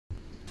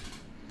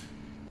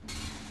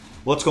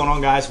What's going on,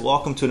 guys?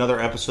 Welcome to another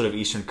episode of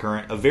Eastern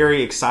Current. A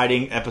very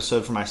exciting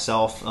episode for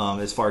myself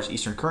as far as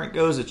Eastern Current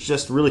goes. It's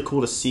just really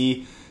cool to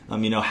see,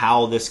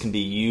 how this can be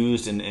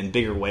used in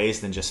bigger ways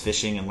than just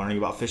fishing and learning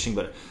about fishing.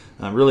 But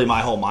really,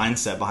 my whole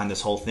mindset behind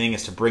this whole thing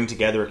is to bring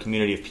together a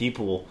community of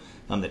people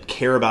that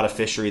care about a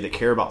fishery, that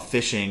care about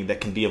fishing,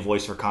 that can be a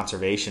voice for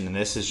conservation. And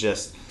this is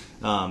just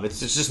it's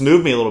just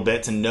moved me a little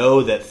bit to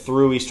know that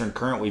through Eastern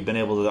Current we've been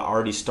able to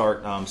already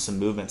start some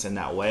movements in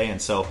that way.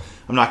 And so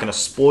I'm not going to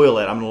spoil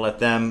it. I'm going to let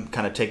them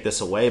kind of take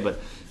this away.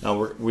 But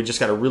we just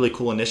got a really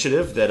cool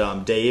initiative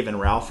that Dave and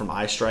Ralph from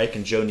iStrike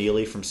and Joe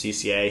Neely from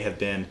CCA have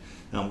been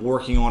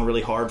working on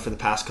really hard for the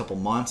past couple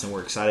months. And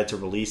we're excited to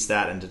release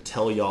that and to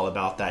tell you all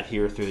about that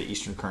here through the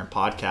Eastern Current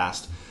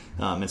podcast.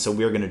 And so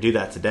we're going to do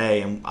that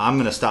today. And I'm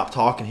going to stop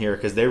talking here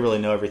because they really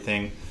know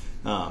everything.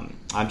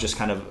 I'm just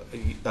kind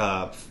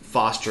of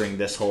fostering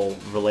this whole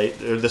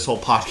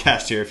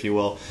podcast here, if you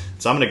will.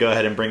 So I'm going to go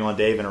ahead and bring on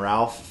Dave and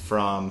Ralph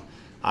from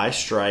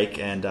iStrike,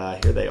 and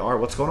here they are.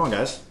 What's going on,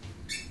 guys?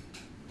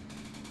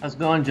 How's it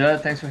going,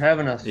 Judd? Thanks for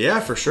having us. Yeah,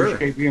 for sure.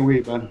 Appreciate being with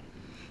you, bud.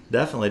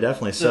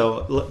 Definitely.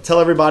 So tell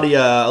everybody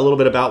a little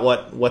bit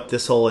about what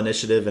this whole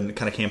initiative and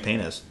kind of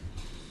campaign is.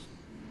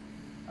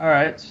 All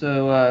right.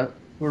 So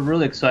we're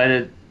really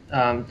excited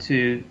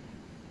to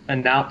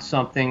announce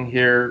something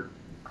here.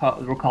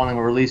 We're calling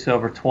a Release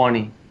Over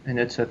 20, and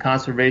it's a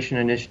conservation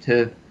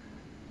initiative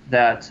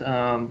that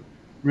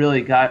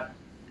really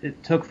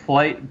took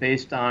flight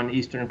based on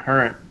Eastern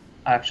Current,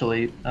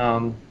 actually.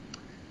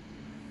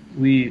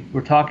 We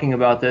were talking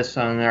about this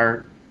on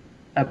our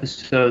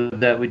episode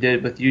that we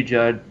did with you,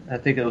 Judd. I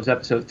think it was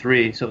episode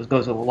 3, so it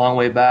goes a long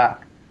way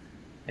back.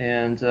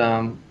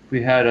 And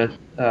we had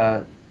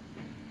a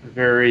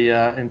very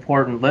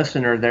important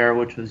listener there,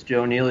 which was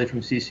Joe Neely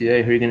from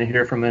CCA, who you're going to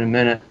hear from in a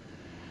minute.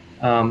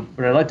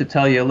 But I'd like to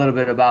tell you a little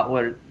bit about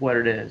what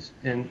it is.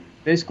 And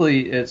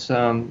basically, it's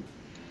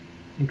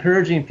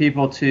encouraging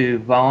people to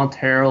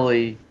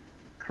voluntarily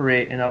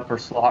create an upper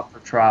slot for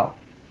trout.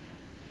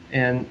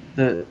 And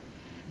the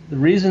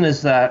reason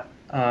is that,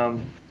 as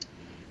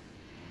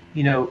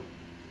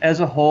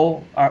a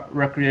whole, our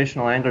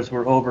recreational anglers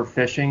were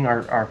overfishing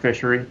our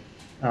fishery.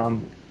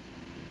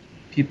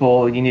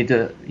 People, you need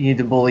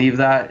to believe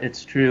that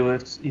it's true.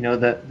 It's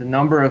that the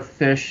number of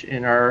fish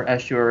in our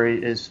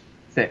estuary is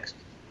fixed.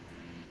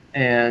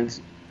 And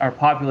our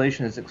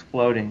population is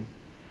exploding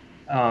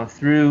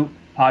through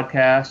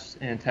podcasts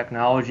and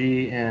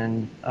technology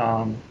and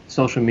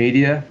social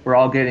media. We're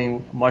all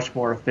getting much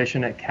more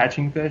efficient at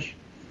catching fish,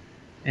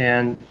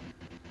 and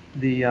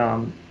the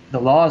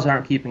laws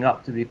aren't keeping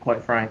up, to be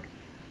quite frank.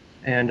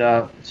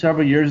 And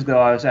several years ago,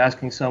 I was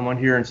asking someone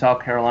here in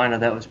South Carolina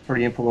that was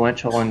pretty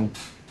influential in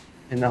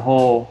the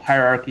whole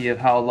hierarchy of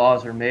how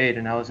laws are made,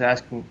 and I was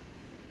asking,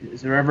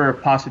 is there ever a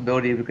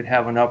possibility we could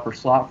have an upper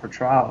slot for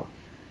trout?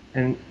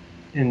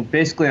 And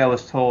basically, I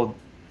was told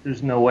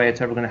there's no way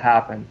it's ever going to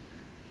happen.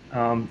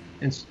 I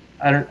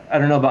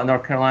don't know about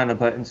North Carolina,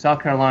 but in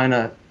South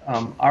Carolina,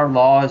 our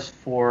laws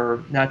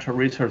for natural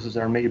resources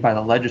are made by the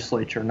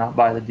legislature, not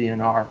by the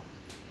DNR.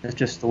 It's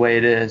just the way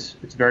it is.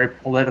 It's very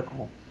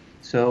political,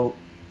 so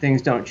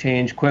things don't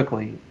change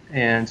quickly,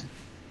 and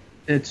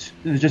it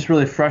was just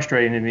really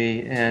frustrating to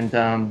me.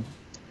 And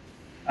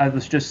I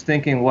was just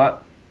thinking,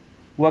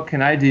 what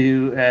can I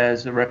do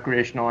as a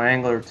recreational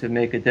angler to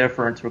make a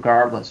difference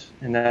regardless?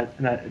 And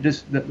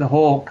the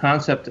whole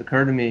concept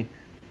occurred to me,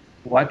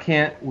 why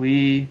can't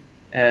we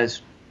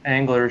as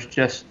anglers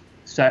just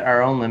set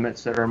our own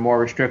limits that are more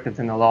restrictive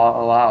than the law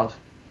allows?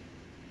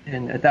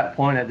 And at that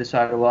point I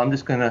decided, well, I'm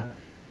just going to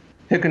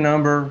pick a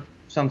number,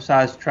 some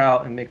size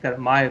trout, and make that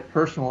my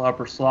personal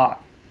upper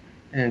slot.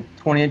 And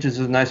 20 inches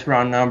is a nice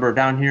round number.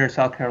 Down here in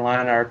South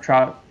Carolina, our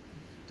trout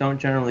don't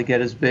generally get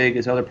as big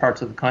as other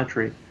parts of the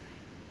country.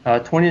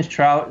 20-inch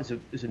trout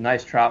is a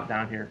nice trout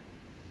down here,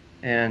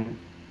 and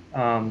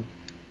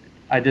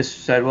I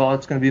just said, well,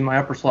 it's going to be my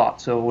upper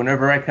slot. So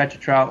whenever I catch a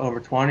trout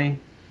over 20,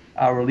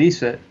 I'll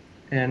release it,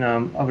 and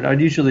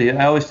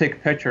I always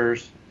take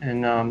pictures,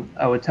 and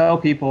I would tell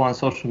people on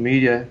social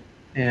media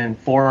and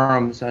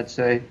forums, I'd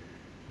say,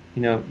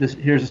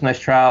 here's this nice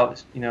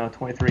trout,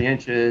 23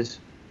 inches,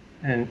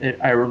 and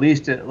I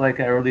released it like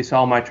I release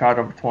all my trout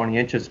over 20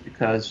 inches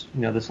because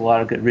there's a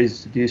lot of good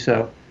reasons to do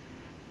so,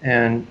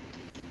 and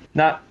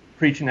not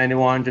preaching to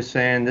anyone, just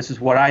saying this is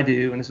what I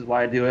do and this is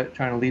why I do it,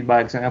 trying to lead by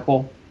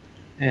example.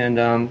 And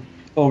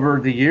over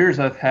the years,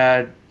 I've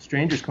had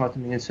strangers come up to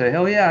me and say,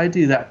 oh yeah, I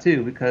do that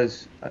too,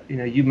 because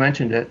you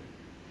mentioned it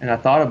and I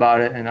thought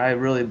about it and I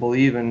really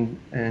believe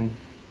and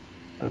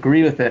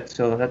agree with it,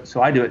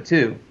 so I do it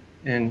too.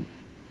 And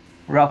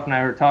Ralph and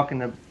I were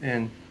talking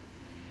and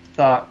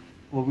thought,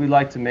 well, we'd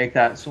like to make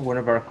that one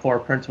of our core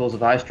principles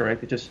of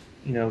iStrike. It just,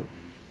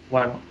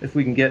 if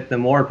we can get the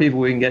more people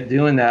we can get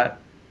doing that,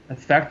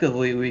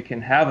 effectively we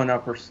can have an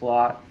upper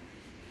slot.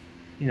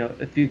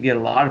 If you get a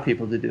lot of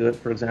people to do it,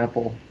 for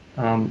example,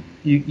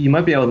 you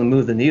might be able to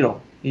move the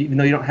needle. Even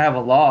though you don't have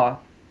a law,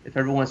 if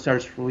everyone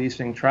starts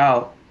releasing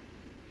trout,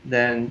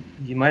 then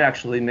you might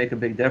actually make a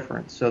big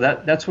difference. So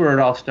that's where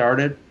it all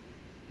started.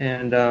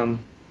 And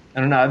I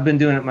don't know. I've been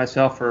doing it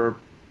myself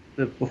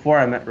before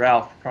I met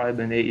Ralph. Probably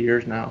been 8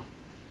 years now.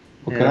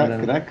 Well,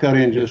 could I cut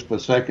in just for a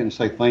second and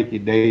say thank you,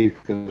 Dave?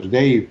 Because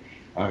Dave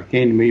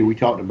came to me. We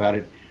talked about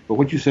it. But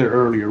what you said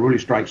earlier really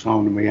strikes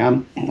home to me.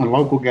 I'm a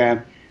local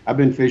guy. I've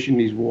been fishing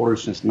these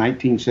waters since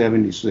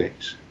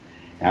 1976.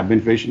 I've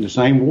been fishing the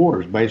same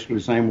waters, basically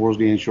the same waters,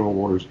 the inshore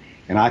waters.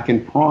 And I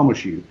can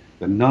promise you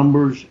the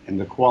numbers and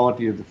the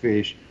quality of the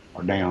fish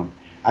are down.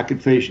 I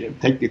could fish,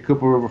 take the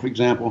Cooper River, for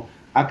example.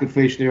 I could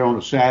fish there on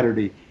a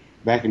Saturday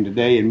back in the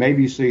day and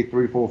maybe see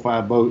 3, 4,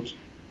 5 boats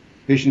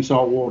fishing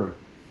salt water.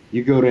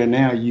 You go there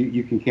now,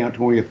 you can count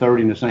 20 or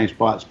 30 in the same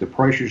spots. The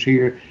pressure's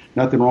here,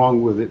 nothing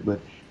wrong with it, but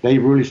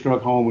Dave really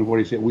struck home with what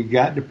he said. We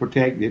got to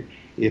protect it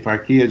if our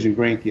kids and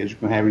grandkids are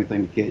going to have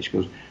anything to catch,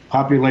 because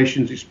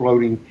population's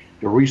exploding,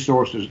 the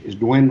resources is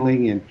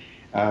dwindling,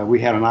 and we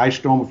had an ice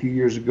storm a few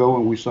years ago,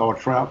 and we saw a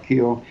trout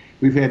kill.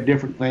 We've had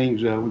different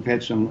things. We've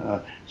had some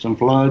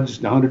floods,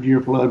 the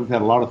 100-year flood. We've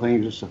had a lot of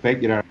things that's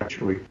affected our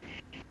fishery.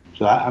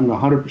 So I'm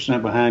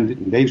 100% behind it,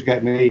 and Dave's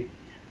got me.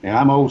 And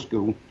I'm old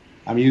school.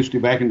 I'm used to,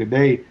 back in the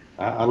day,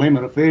 a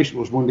limit of fish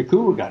was when the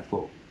cooler got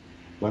full.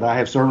 But I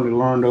have certainly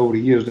learned over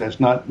the years that's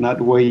not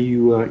the way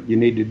you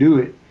need to do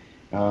it.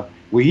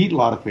 We eat a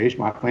lot of fish.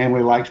 My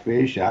family likes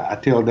fish. I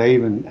tell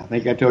Dave, and I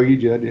think I tell you,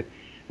 Judd, that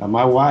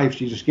my wife,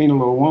 she's a skinny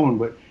little woman,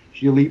 but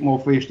she'll eat more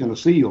fish than a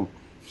seal.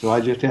 So I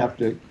just have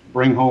to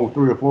bring home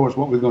 3 or 4 is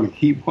what we're going to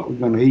keep, what we're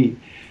going to eat.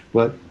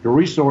 But the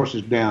resource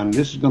is down.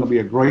 This is going to be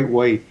a great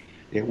way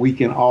that we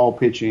can all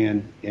pitch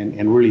in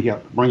and really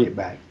help bring it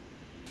back.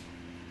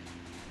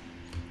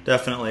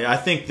 Definitely. I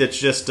think that's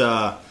just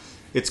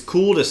it's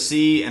cool to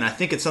see, and I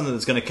think it's something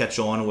that's going to catch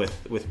on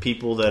with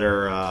people that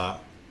are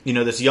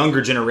this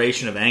younger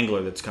generation of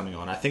angler that's coming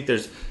on. I think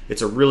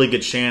it's a really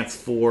good chance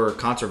for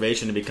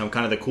conservation to become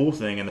kind of the cool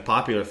thing and the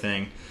popular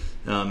thing,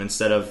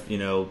 instead of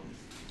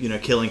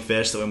killing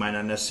fish that we might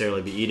not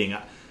necessarily be eating.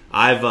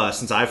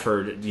 Since I've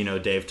heard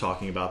Dave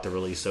talking about the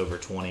release over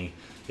 20,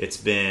 it's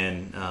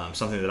been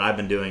something that I've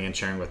been doing and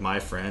sharing with my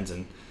friends,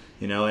 and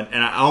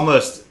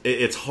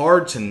it's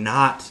hard to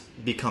not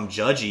become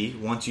judgy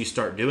once you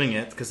start doing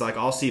it, because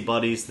I'll see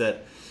buddies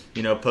that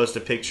post a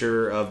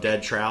picture of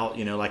dead trout,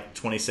 like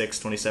 26,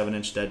 27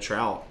 inch dead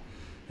trout,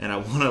 and I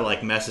want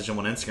to message them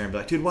on Instagram and be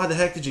like, dude, why the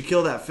heck did you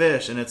kill that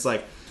fish? And it's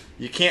like,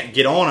 you can't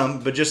get on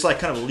them, but just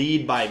kind of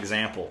lead by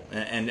example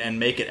and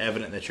make it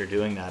evident that you're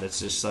doing that. It's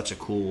just such a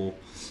cool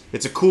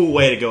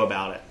way to go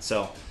about it.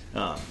 So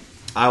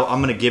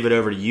I'm going to give it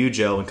over to you,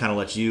 Joe, and kind of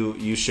let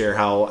you share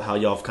how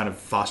y'all have kind of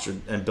fostered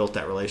and built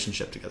that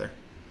relationship together.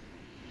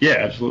 Yeah,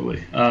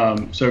 absolutely.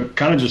 So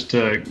kind of just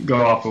to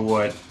go off of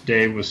what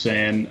Dave was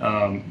saying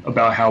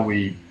about how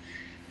we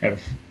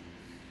have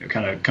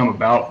kind of come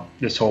about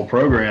this whole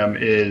program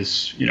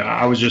is,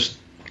 I was just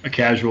a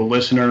casual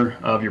listener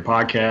of your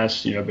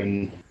podcast.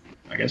 Been,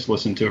 I guess,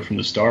 listening to it from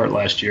the start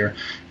last year,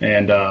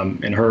 and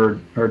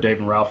heard Dave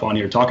and Ralph on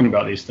here talking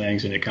about these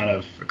things, and it kind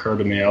of occurred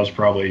to me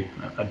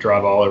I'd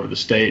drive all over the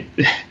state,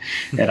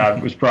 and I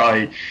was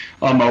probably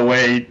on my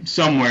way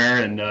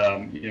somewhere, and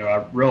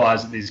I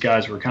realized that these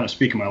guys were kind of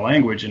speaking my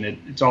language, and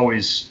it's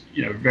always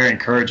very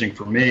encouraging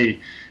for me,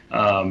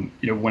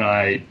 when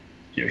I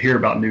hear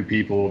about new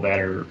people that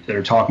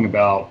are talking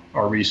about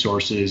our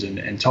resources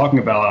and talking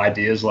about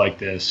ideas like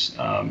this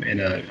in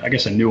a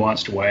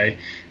nuanced way,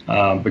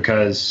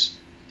 because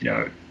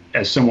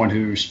as someone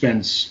who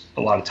spends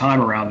a lot of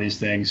time around these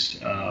things,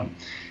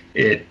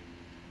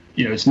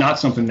 it's not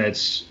something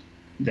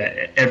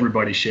that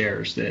everybody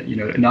shares. That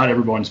not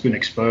everyone's been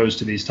exposed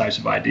to these types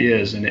of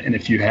ideas, and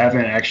if you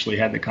haven't actually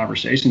had the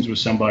conversations with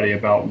somebody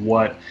about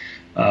what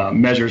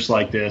measures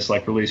like this,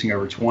 like releasing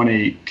over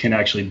 20, can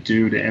actually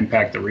do to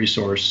impact the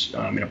resource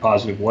in a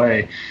positive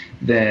way,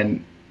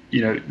 then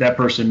that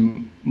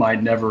person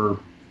might never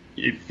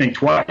think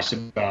twice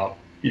about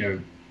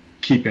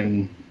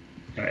keeping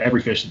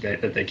every fish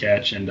that they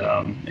catch,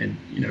 and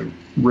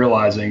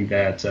realizing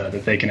that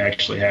they can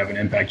actually have an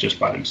impact just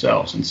by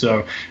themselves. And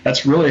so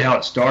that's really how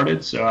it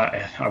started. So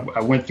I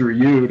went through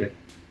you to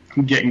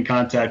get in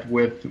contact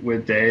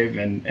with Dave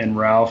and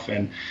Ralph,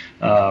 and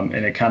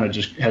it kind of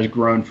just has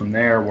grown from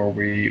there, where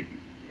we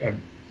have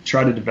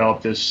tried to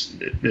develop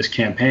this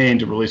campaign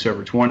to release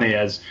over 20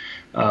 as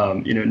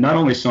not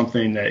only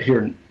something that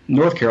here in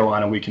North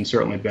Carolina we can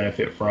certainly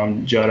benefit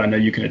from. Judd, I know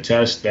you can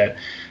attest that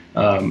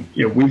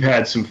we've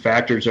had some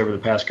factors over the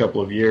past couple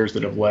of years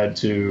that have led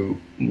to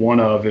one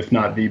of, if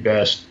not the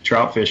best,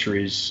 trout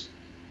fisheries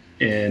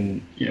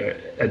in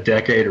a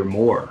decade or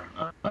more.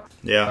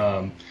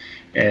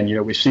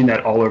 And we've seen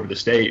that all over the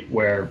state,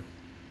 where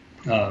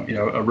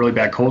a really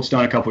bad cold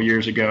snap a couple of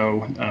years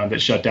ago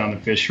that shut down the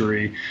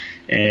fishery,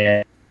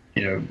 and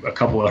a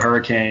couple of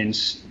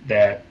hurricanes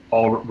that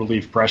all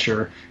relieved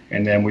pressure,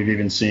 and then we've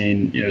even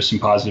seen some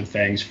positive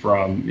things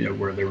from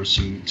where there was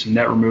some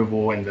net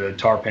removal in the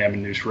Tarpam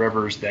and Neuse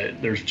rivers,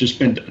 that there's just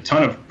been a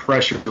ton of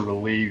pressure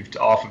relieved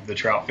off of the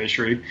trout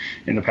fishery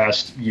in the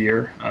past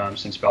year,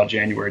 since about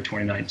January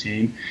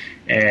 2019,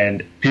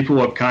 and people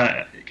have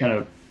kind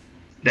of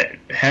that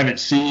haven't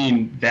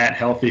seen that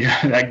healthy,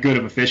 that good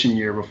of a fishing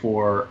year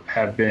before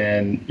have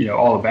been,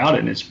 all about it.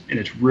 And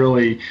it's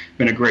really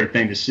been a great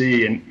thing to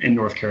see in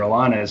North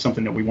Carolina. It's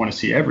something that we want to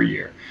see every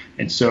year.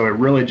 And so it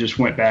really just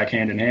went back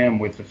hand in hand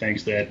with the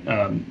things that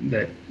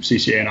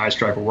CCA and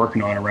iStrike were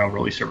working on around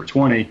Release Over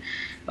 20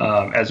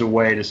 as a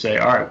way to say,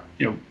 all right,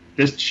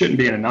 this shouldn't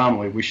be an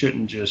anomaly. We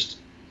shouldn't just,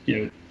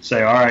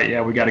 say, all right,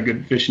 yeah, we got a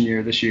good fishing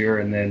year this year,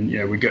 and then,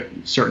 we got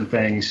certain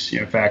things,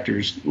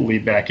 factors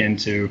lead back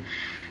into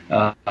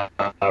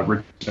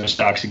reducing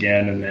stocks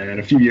again, and then in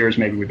a few years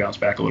maybe we bounce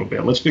back a little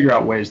bit. Let's figure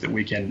out ways that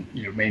we can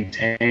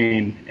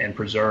maintain and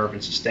preserve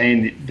and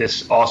sustain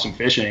this awesome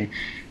fishing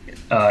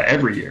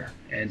every year.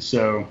 And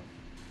so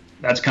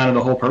that's kind of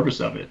the whole purpose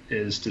of it,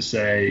 is to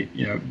say,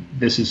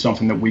 this is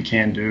something that we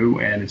can do,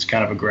 and it's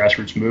kind of a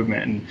grassroots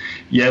movement. And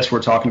yes,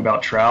 we're talking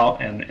about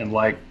trout, and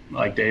like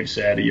Dave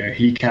said,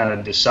 he kind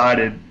of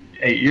decided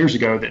 8 years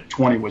ago that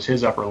 20 was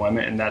his upper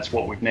limit, and that's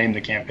what we've named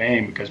the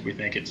campaign, because we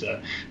think it's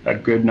a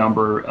good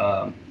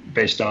number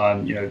based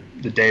on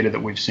the data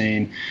that we've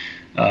seen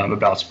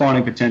about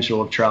spawning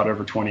potential of trout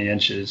over 20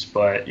 inches.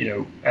 But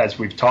as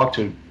we've talked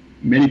to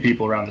many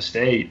people around the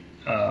state,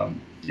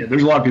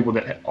 there's a lot of people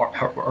that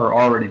are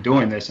already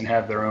doing this and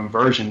have their own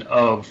version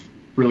of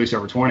Release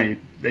Over 20.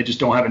 They just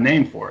don't have a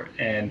name for it.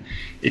 And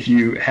if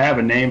you have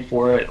a name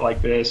for it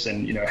like this,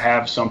 and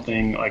have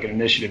something like an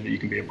initiative that you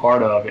can be a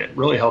part of, it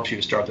really helps you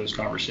to start those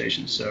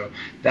conversations. So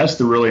that's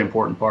the really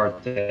important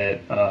part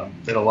that a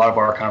lot of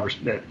our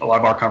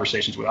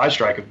conversations with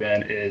iStrike have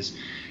been, is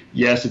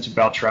yes, it's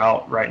about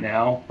trout right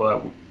now,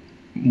 but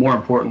more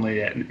importantly,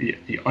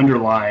 the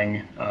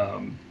underlying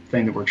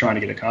thing that we're trying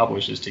to get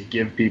accomplished is to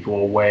give people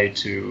a way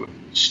to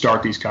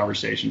start these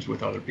conversations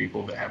with other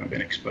people that haven't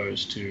been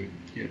exposed to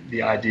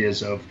the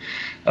ideas of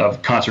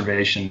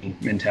conservation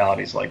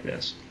mentalities like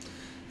this.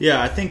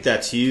 Yeah, I think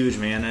that's huge,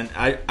 man. And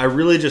I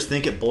really just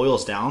think it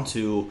boils down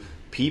to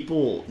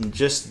people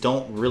just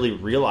don't really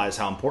realize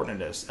how important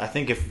it is. I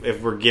think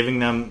if we're giving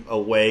them a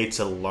way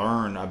to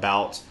learn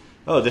about,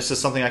 oh, this is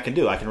something I can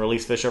do. I can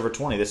release fish over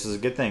 20. This is a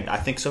good thing. I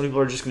think some people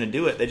are just going to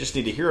do it. They just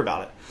need to hear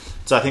about it.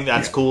 So I think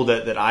that's cool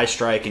that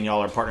iStrike and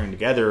y'all are partnering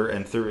together,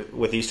 and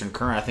with Eastern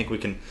Current, I think we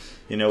can,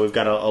 we've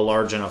got a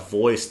large enough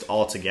voice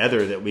all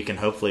together that we can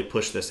hopefully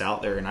push this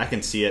out there. And I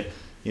can see it,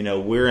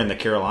 we're in the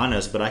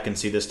Carolinas, but I can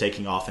see this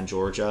taking off in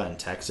Georgia and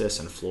Texas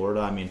and Florida.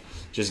 I mean,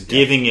 just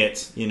giving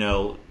it,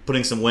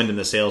 putting some wind in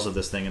the sails of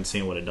this thing and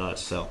seeing what it does.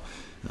 So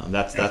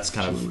that's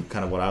kind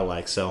of what I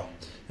like. So.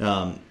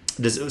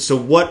 Who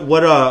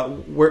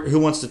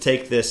wants to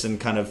take this and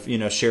kind of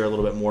share a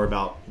little bit more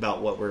about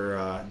what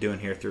we're doing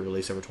here through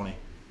Release Over 20?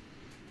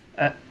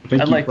 I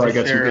think I'd you like probably to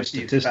got some share good a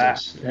few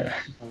statistics. facts.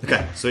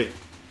 Okay, sweet.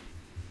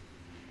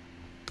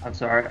 I'm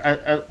sorry.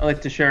 I'd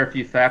like to share a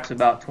few facts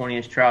about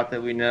 20-inch trout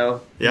that we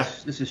know. Yeah.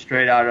 This is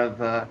straight out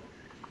of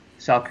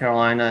South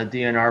Carolina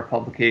DNR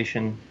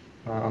publication,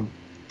 and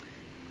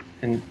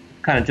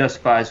kind of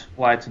justifies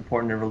why it's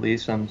important to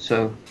release them.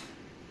 So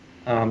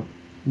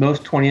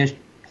most 20-inch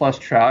plus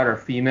trout are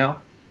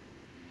female.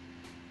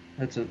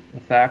 That's a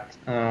fact.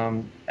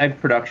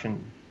 Egg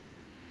production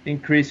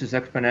increases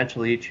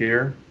exponentially each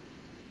year.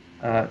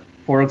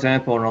 For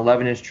example, an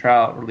 11-inch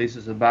trout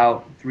releases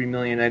about 3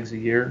 million eggs a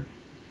year,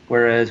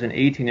 whereas an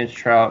 18-inch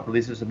trout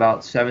releases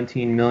about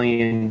 17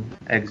 million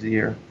eggs a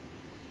year.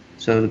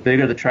 So the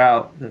bigger the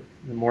trout, the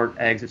more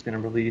eggs it's going to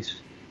release.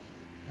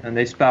 And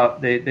they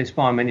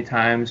spawn many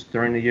times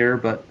during the year,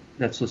 but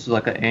this is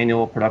like an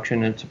annual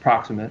production, and it's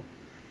approximate.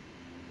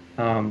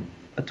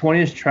 A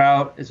 20-inch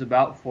trout is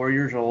about 4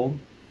 years old,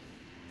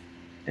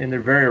 and they're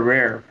very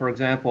rare. For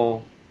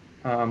example,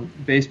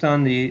 based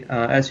on the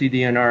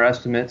SEDNR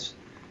estimates,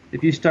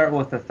 if you start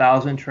with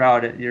 1,000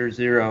 trout at year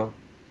 0,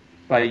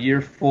 by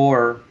year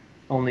 4,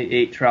 only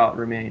 8 trout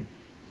remain.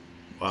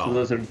 Wow. So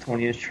those are the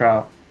 20-inch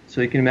trout.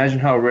 So you can imagine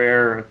how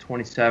rare a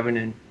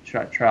 27-inch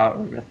trout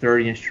or a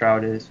 30-inch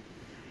trout is.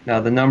 Now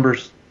the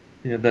numbers,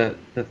 the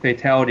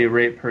fatality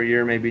rate per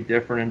year may be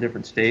different in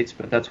different states,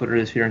 but that's what it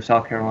is here in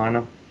South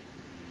Carolina.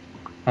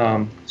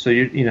 So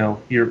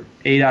you're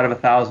 8 out of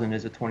 1,000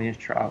 is a 20-inch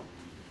trout.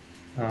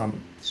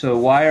 So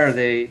why are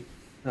they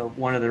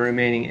one of the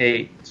remaining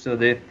 8? So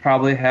they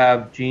probably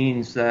have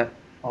genes that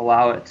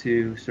allow it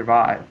to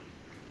survive.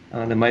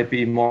 They might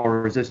be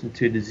more resistant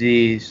to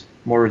disease,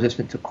 more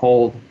resistant to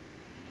cold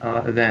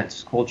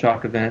events, cold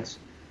shock events.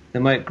 They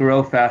might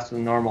grow faster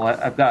than normal.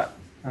 I've got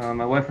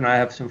my wife and I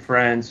have some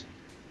friends.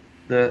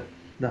 The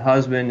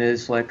husband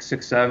is like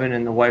 6'7"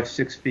 and the wife's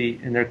 6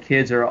 feet, and their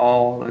kids are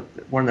all,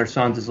 one of their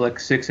sons is like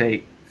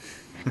 6'8".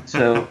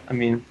 So I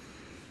mean,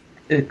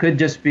 it could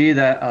just be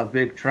that a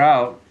big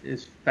trout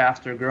is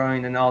faster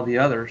growing than all the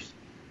others.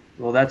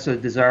 Well, that's a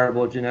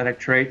desirable genetic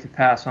trait to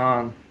pass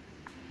on.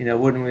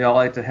 Wouldn't we all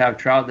like to have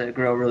trout that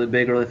grow really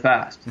big, really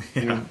fast?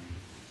 Yeah.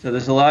 So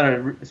there's a lot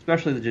of,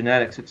 especially the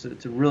genetics. It's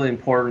a really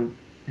important,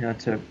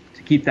 to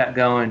keep that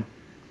going.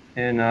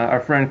 And our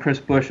friend Chris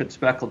Bush at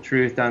Speckled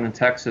Truth down in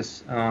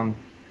Texas, I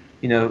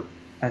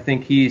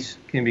think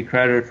can be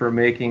credited for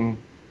making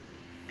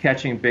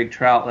catching big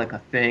trout like a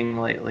thing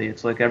lately.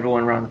 It's like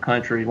everyone around the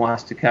country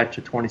wants to catch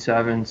a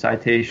 27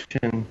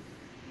 citation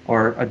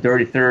or a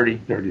dirty 30.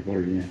 Dirty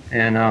 30, yeah.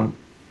 And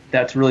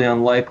that's really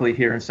unlikely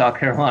here in South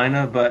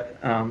Carolina, but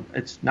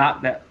it's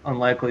not that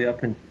unlikely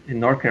up in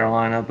North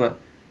Carolina. But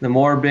the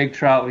more big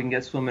trout we can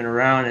get swimming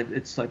around,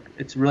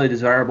 it's really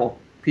desirable.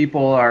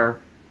 People are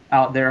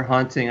out there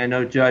hunting. I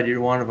know, Judd,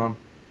 you're one of them,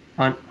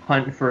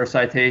 hunting for a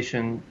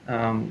citation.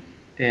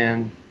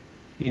 And,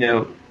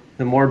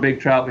 the more big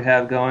trout we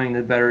have going,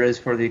 the better it is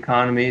for the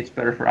economy. It's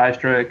better for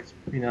iStrike. It's,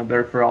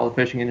 better for all the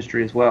fishing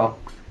industry as well.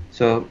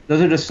 So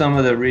those are just some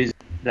of the reasons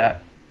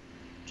that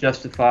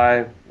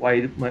justify why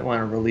you might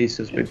want to release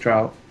this big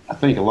trout. I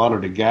think a lot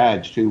of the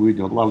guides, too,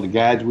 a lot of the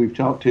guides we've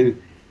talked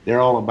to,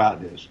 they're all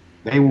about this.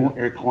 They want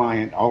their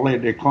client,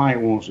 their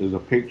client wants is a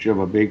picture of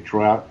a big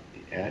trout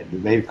that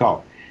they've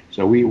caught.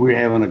 So we're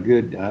having a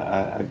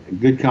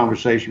good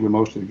conversation with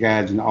most of the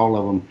guides, and all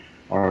of them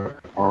are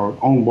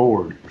on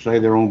board, say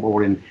they're on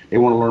board, and they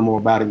want to learn more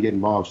about it and get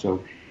involved.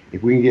 So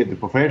if we can get the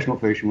professional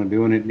fishermen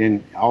doing it,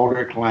 then all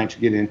their clients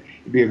get in.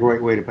 It'd be a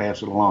great way to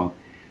pass it along.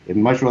 They'd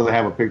much rather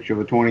have a picture of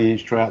a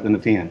 20-inch trout than a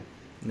 10.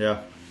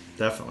 Yeah,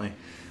 definitely.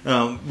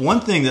 One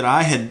thing that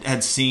I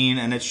had seen,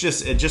 and it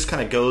just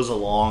kind of goes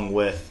along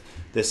with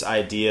this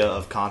idea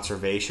of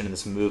conservation and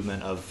this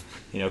movement of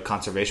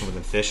conservation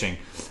within fishing.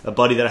 A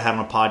buddy that I had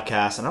on a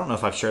podcast, and I don't know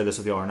if I've shared this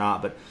with y'all or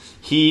not, but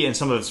he and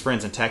some of his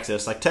friends in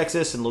Texas, like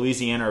Texas and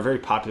Louisiana, are very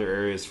popular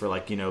areas for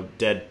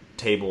dead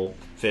table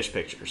fish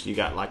pictures. You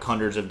got like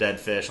hundreds of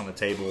dead fish on the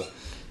table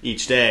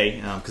each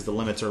day because the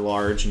limits are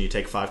large, and you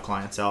take 5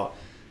 clients out.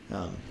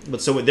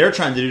 But so what they're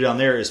trying to do down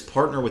there is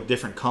partner with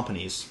different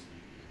companies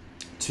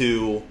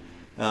to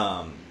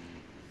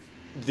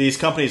these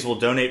companies will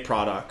donate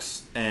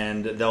products,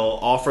 and they'll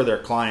offer their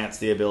clients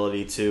the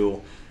ability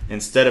to,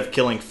 instead of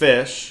killing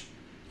fish,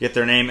 get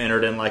their name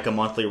entered in like a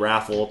monthly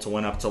raffle to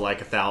win up to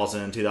like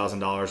 $1,000,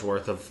 $2,000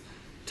 worth of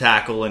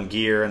tackle and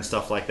gear and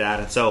stuff like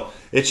that. And so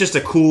it's just a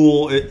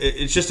cool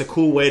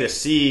way to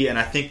see. And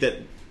I think that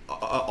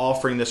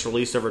offering this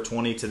release over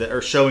 20 to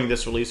or showing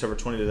this release over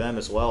 20 to them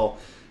as well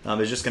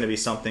is just going to be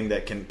something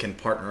that can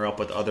partner up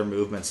with other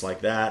movements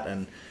like that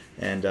and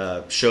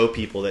show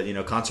people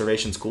that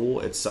conservation's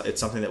cool. It's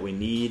something that we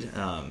need.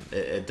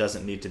 It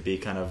doesn't need to be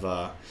kind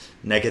of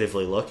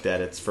negatively looked at.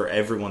 It's for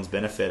everyone's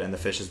benefit and the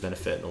fish's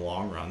benefit in the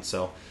long run.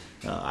 So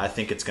I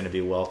think it's going to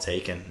be well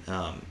taken.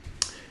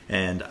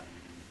 And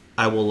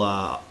I will.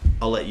 I'll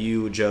let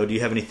you, Joe. Do you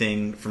have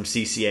anything from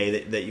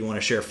CCA that you want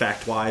to share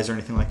fact wise or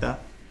anything like that?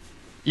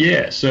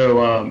 Yeah.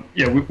 So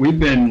we've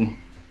been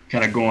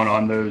kind of going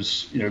on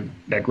those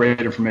that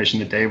great information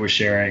that Dave was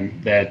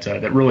sharing that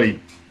really,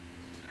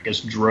 I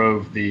guess,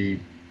 drove the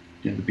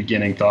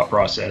beginning thought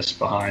process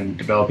behind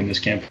developing this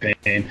campaign.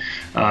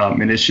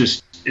 And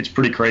it's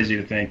pretty crazy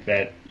to think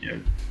that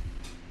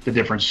the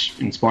difference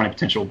in spawning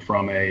potential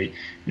from a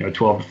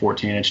 12 to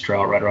 14 inch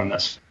trout right around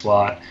that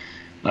slot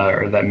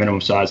or that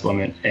minimum size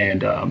limit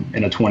and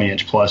a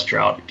 20-inch plus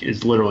trout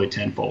is literally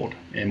tenfold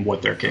in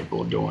what they're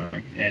capable of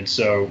doing. And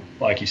so,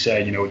 like you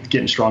said,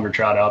 getting stronger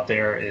trout out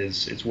there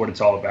is what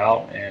it's all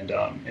about, and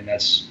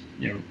that's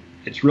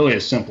it's really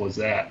as simple as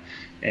that.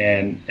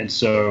 And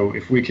so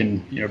if we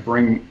can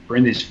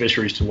bring these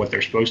fisheries to what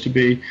they're supposed to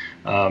be,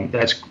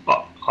 that's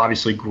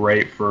obviously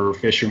great for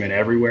fishermen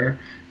everywhere.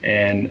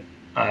 And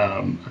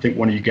I think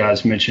one of you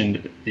guys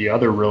mentioned the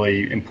other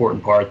really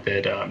important part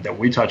that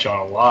we touch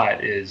on a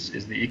lot is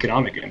the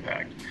economic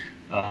impact.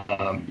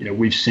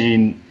 We've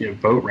seen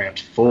boat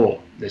ramps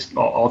full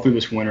all through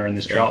this winter and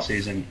this drought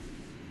season,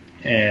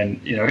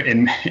 and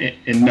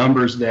in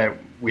numbers that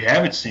we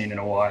haven't seen in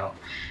a while.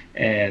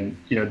 And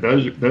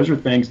those are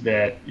things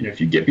that if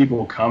you get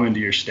people coming to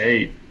your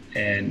state,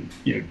 and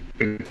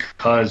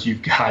because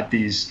you've got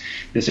this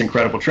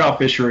incredible trout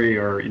fishery,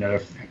 or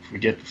if we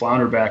get the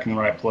flounder back in the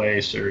right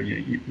place, or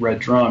red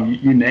drum,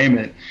 you name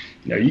it,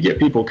 you get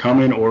people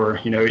coming, or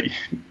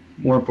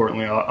more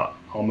importantly,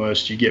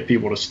 almost you get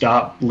people to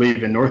stop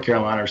leaving North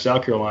Carolina or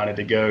South Carolina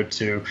to go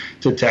to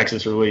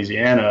Texas or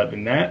Louisiana,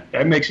 then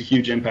that makes a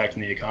huge impact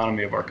in the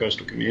economy of our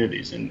coastal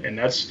communities, and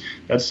that's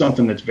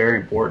something that's very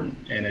important,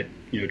 and it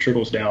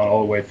trickles down all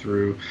the way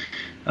through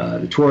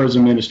the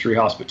tourism industry,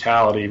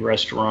 hospitality,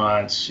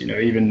 restaurants,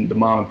 even the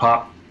mom and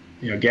pop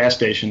gas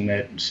station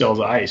that sells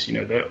ice.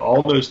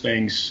 All those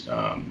things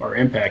are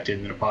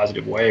impacted in a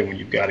positive way when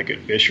you've got a good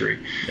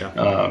fishery.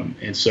 Yeah.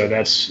 And so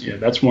that's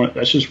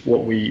just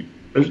what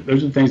those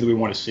are the things that we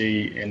want to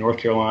see in North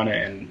Carolina,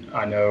 and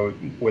I know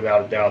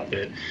without a doubt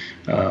that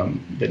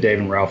Dave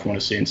and Ralph want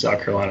to see in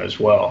South Carolina as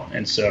well.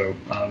 And so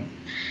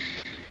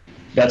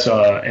that's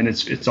and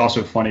it's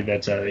also funny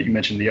that you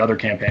mentioned the other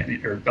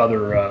campaign or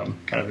other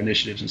kind of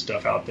initiatives and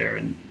stuff out there,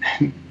 and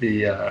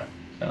the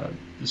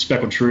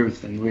Speckled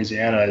Truth in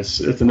Louisiana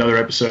it's another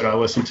episode I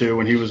listened to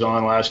when he was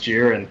on last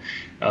year, and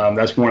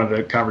that's one of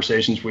the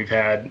conversations we've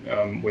had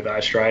with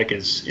iStrike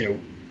is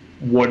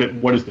what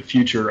is the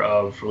future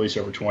of Release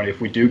Over 20? If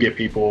we do get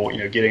people,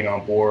 getting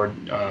on board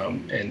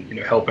and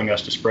helping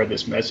us to spread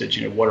this message,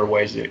 what are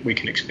ways that we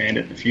can expand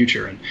it in the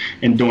future,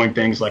 and doing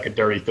things like a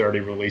Dirty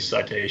 30 release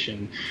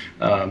citation,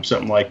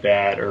 something like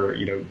that,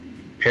 or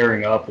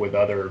pairing up with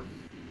other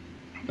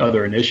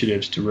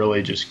initiatives to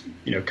really just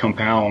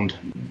compound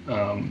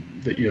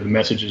the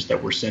messages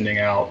that we're sending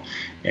out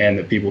and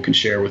that people can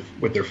share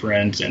with their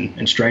friends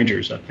and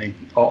strangers. I think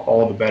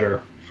all the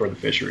better for the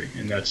fishery,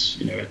 and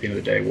that's at the end of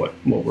the day what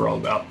we're all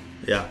about.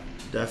 Yeah,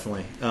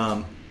 definitely.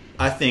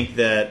 I think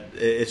that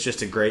it's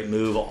just a great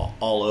move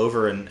all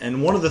over,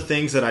 and one of the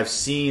things that I've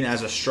seen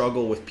as a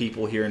struggle with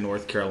people here in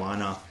North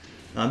Carolina,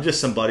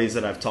 just some buddies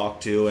that I've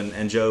talked to,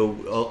 and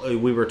Joe,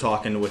 we were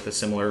talking with a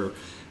similar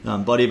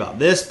buddy about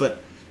this,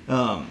 but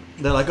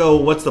they're like, oh,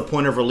 what's the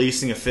point of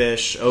releasing a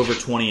fish over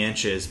 20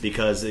 inches?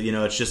 Because,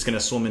 it's just going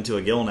to swim into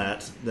a gill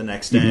net the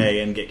next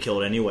day and get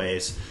killed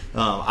anyways.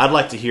 I'd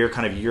like to hear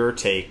kind of your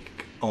take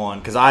on,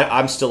 because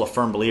I'm still a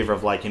firm believer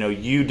of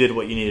you did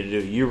what you needed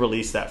to do. You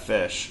released that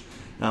fish.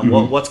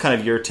 What's kind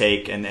of your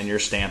take and your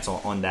stance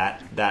on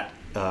that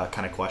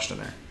kind of question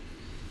there?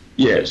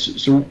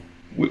 Yes. So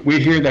we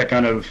hear that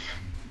kind of,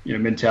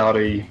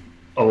 mentality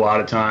a lot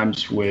of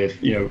times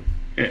with, in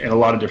a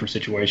lot of different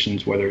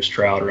situations, whether it's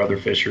trout or other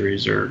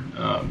fisheries or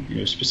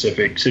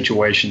specific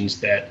situations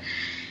that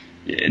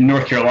in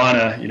North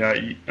Carolina,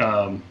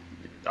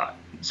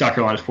 South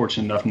Carolina is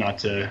fortunate enough not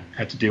to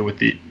have to deal with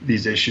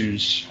these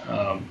issues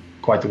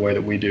quite the way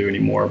that we do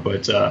anymore.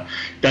 But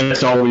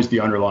that's always the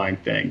underlying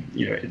thing,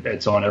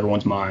 that's on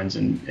everyone's minds.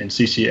 And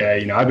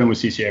CCA, I've been with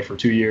CCA for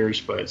 2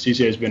 years, but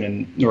CCA has been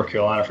in North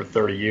Carolina for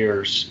 30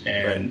 years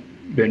and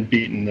been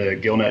beating the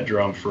gillnet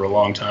drum for a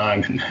long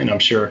time. And I'm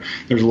sure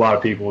there's a lot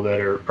of people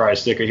that are probably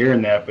sick of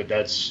hearing that, but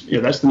that's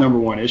the number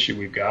one issue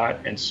we've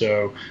got. And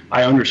so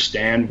I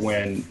understand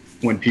when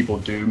people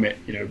do,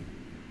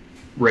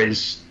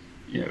 raise,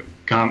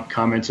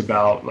 comments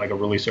about like a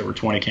Release Over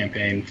 20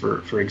 campaign,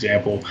 for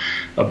example,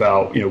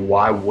 about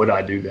why would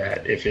I do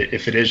that if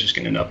it is just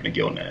going to end up in a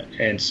gill net?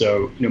 And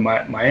so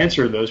my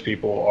answer to those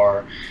people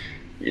are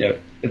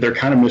they're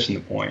kind of missing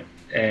the point.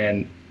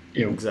 And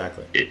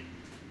exactly,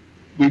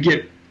 we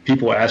get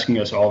people asking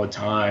us all the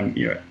time,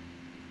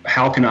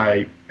 how can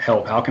I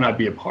help? How can I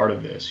be a part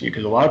of this?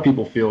 Because a lot of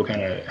people feel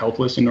kind of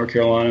helpless in North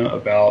Carolina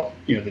about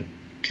the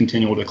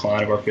continual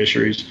decline of our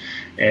fisheries,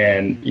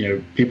 and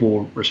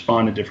people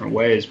respond in different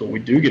ways, but we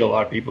do get a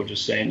lot of people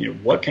just saying,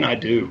 what can I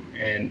do?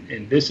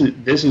 And this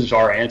is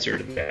our answer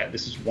to that.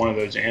 This is one of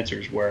those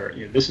answers where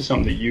this is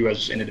something that you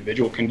as an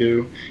individual can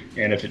do,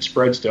 and if it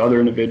spreads to other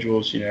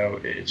individuals,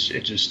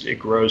 it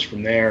grows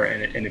from there.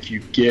 And if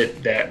you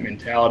get that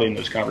mentality and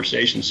those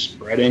conversations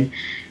spreading,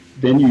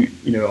 then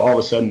all of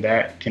a sudden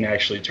that can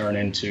actually turn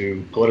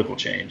into political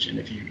change. And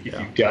if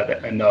you've got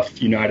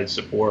enough united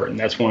support, and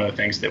that's one of the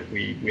things that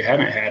we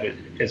haven't had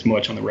as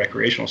much on the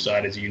recreational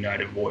side as a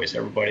united voice.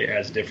 Everybody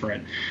has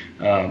different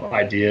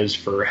ideas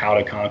for how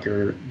to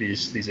conquer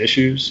these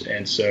issues,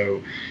 and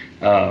so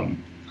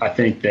I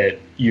think that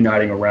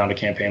uniting around a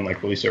campaign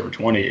like Release Over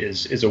 20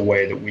 is a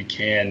way that we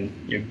can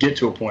get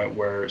to a point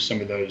where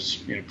some of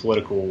those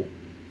political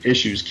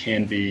issues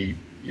can be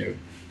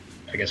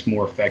I guess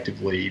more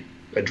effectively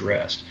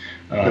addressed.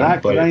 Could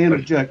I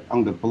interject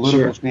on the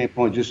political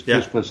standpoint just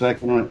for a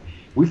second on it?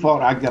 We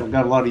fought, I got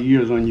a lot of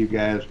years on you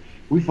guys.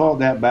 We fought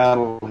that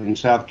battle in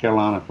South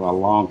Carolina for a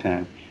long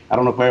time. I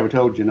don't know if I ever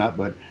told you or not,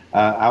 but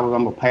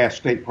I'm a past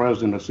state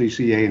president of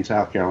CCA in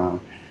South Carolina.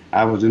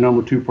 I was the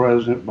number 2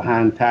 president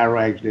behind Ty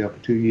Ragsdale for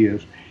 2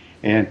 years,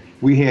 and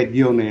we had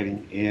gill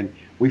netting, and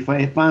we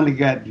finally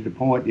got to the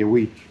point that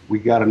we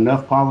got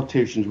enough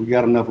politicians, we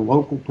got enough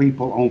local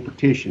people on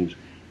petitions,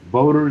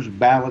 voters,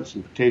 ballots,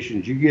 and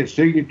petitions. You get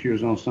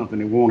signatures on something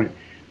they wanted.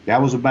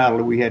 That was a battle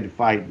that we had to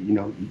fight,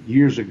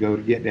 years ago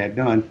to get that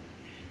done.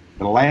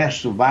 The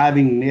last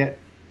surviving net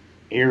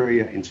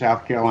area in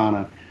South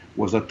Carolina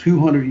was a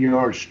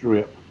 200-yard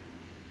strip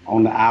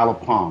on the Isle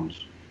of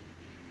Palms.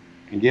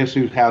 And guess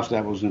whose house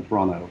that was in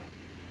front of?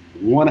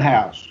 One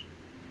house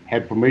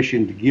had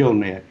permission to gill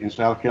net in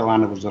South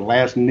Carolina. It was the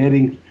last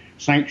netting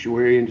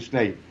sanctuary in the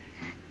state.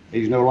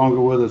 He's no longer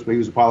with us, but he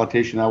was a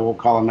politician. I won't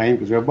call a name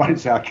because everybody in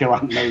South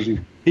Carolina knows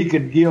him. He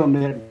could gill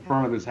net in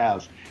front of his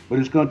house. But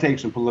it's going to take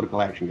some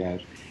political action, guys.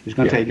 It's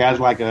going to take guys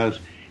like us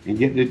and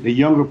get the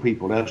younger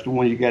people. That's the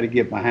one you got to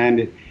get behind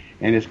it.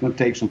 And it's going to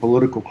take some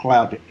political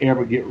clout to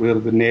ever get rid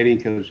of the netting,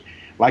 because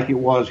like it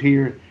was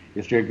here,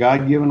 it's their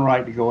God-given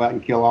right to go out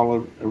and kill all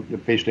of the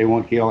fish they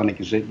want to kill, and they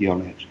can set gill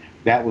nets.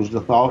 That was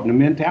the thought and the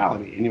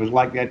mentality, and it was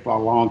like that for a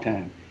long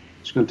time.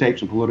 It's going to take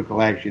some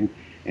political action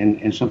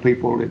and some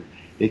people that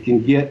they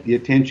can get the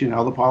attention of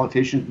other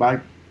politicians by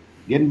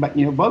getting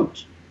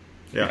votes.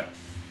 Yeah.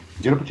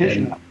 Get a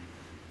petition up.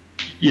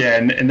 Yeah,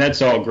 and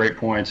that's all great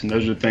points, and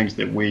those are things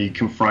that we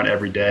confront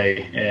every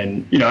day.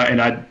 And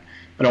I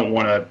don't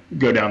want to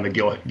go down the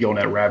gill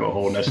net rabbit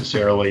hole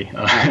necessarily.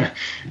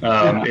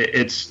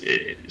 It's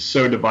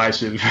so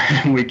divisive.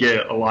 We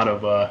get a lot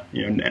of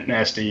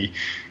nasty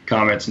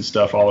comments and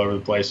stuff all over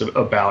the place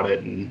about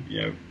it,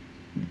 and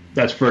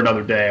that's for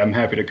another day. I'm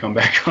happy to come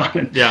back on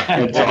and talk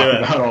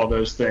about all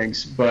those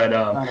things. But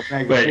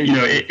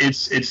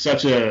it's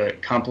such a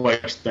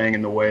complex thing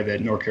in the way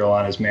that North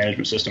Carolina's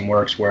management system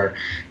works, where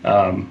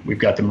we've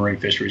got the Marine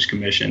Fisheries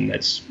Commission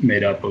that's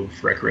made up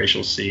of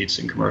recreational seats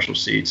and commercial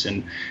seats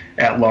and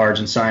at-large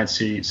and science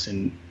seats,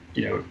 and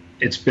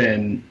it's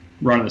been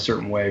run in a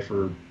certain way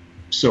for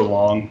so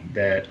long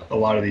that a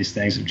lot of these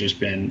things have just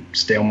been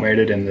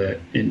stalemated, and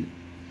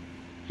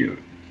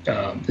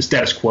the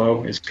status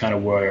quo is kind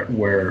of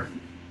where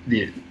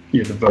the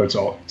votes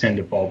all tend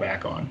to fall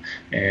back on,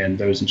 and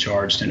those in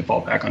charge tend to fall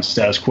back on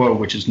status quo,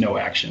 which is no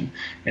action.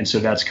 And so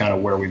that's kind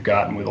of where we've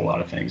gotten with a lot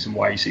of things, and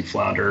why you see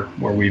flounder,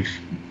 where we've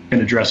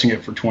been addressing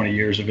it for 20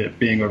 years of it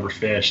being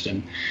overfished,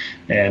 and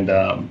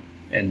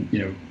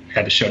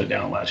had to shut it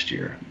down last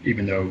year,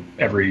 even though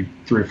every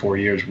 3 or 4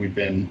 years we've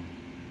been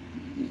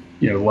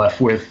left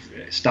with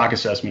stock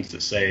assessments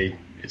that say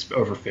it's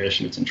overfished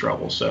and it's in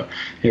trouble. So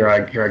here I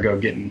go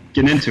getting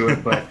into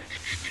it. But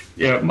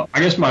I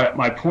guess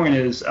my point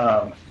is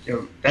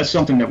that's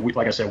something that we,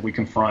 like I said, we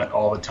confront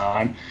all the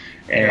time,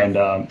 and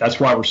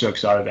that's why we're so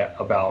excited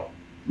about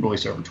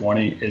Release Over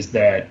 20, is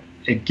that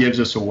it gives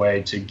us a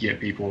way to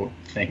get people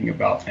thinking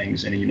about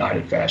things in a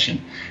united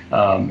fashion,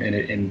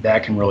 and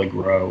that can really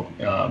grow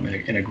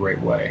in a great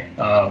way.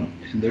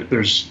 And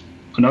there's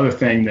another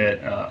thing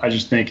that I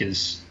just think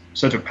is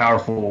such a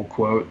powerful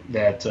quote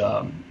that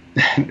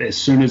as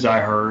soon as I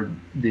heard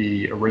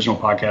the original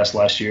podcast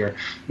last year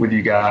with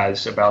you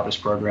guys about this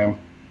program,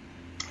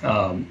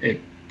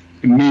 it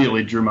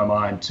immediately drew my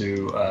mind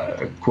to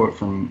a quote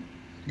from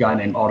a guy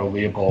named Otto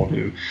Leopold,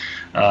 who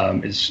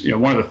is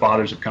one of the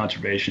fathers of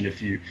conservation.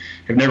 If you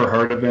have never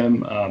heard of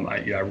him,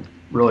 I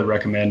really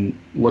recommend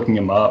looking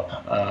him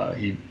up.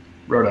 He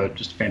wrote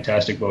just a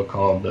fantastic book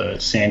called the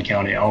Sand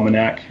County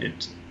Almanac.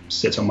 It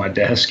sits on my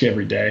desk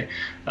every day,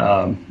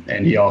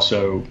 and he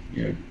also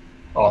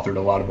authored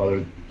a lot of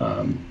other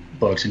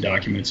books and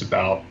documents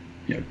about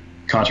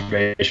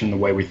conservation, the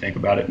way we think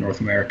about it in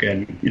North America,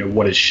 and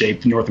what has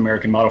shaped the North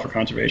American model for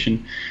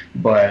conservation.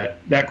 But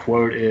that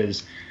quote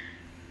is,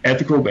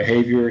 "Ethical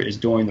behavior is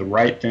doing the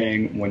right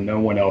thing when no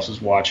one else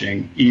is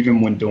watching, even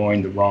when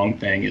doing the wrong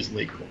thing is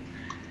legal."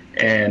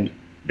 And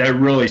that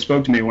really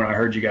spoke to me when I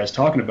heard you guys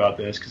talking about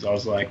this, because I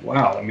was like,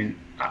 wow, I mean,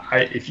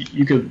 if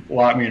you could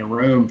lock me in a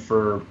room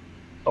for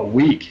a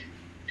week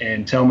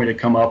and tell me to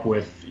come up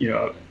with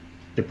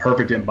the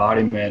perfect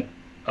embodiment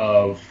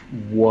of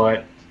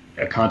what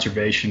a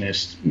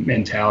conservationist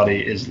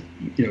mentality is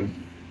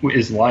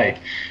like,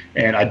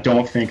 and I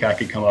don't think I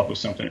could come up with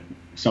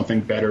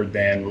something better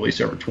than Release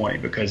Over 20,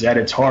 because at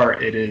its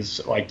heart, it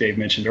is, like Dave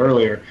mentioned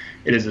earlier,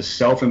 it is a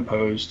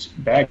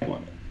self-imposed bag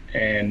limit.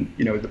 And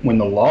when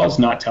the law is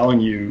not telling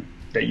you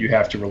that you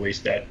have to release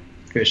that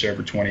fish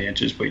over 20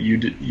 inches, but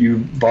you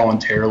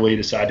voluntarily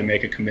decide to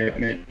make a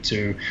commitment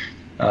to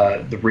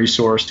the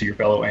resource, to your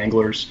fellow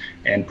anglers,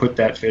 and put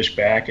that fish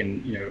back,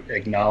 and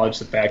acknowledge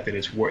the fact that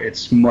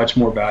it's much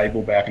more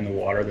valuable back in the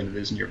water than it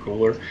is in your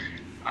cooler.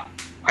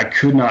 I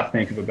could not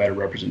think of a better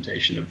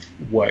representation of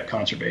what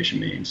conservation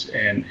means,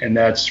 and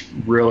that's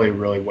really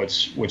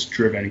what's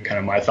driven kind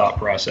of my thought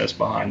process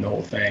behind the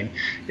whole thing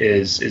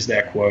is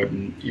that quote,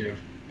 and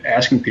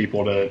asking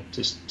people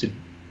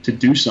to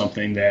do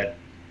something that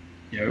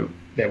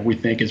that we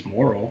think is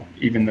moral,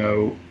 even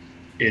though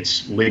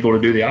it's legal to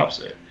do the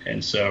opposite.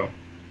 And so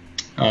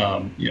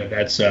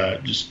that's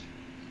just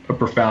a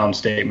profound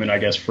statement, I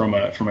guess, from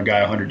a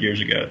guy 100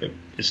 years ago that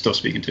is still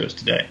speaking to us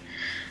today.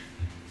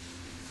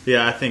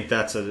 Yeah, I think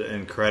that's an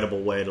incredible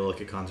way to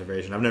look at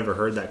conservation. I've never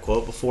heard that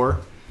quote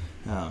before,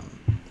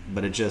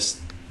 but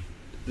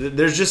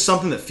there's just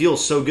something that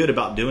feels so good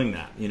about doing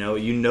that.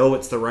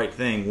 It's the right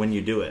thing when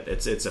you do it.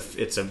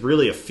 It's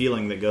really a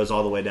feeling that goes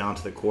all the way down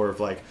to the core of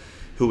like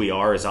who we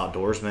are as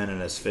outdoorsmen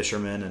and as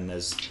fishermen and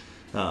as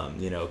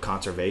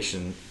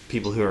conservation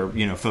people who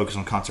are focused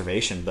on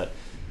conservation. But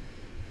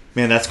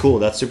man, that's cool.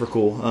 That's super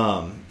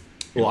cool.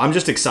 Well, I'm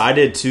just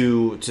excited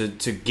to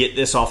get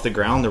this off the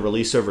ground, the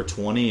Release Over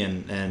 20,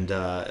 and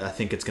I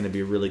think it's going to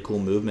be a really cool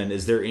movement.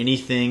 Is there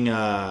anything?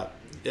 Are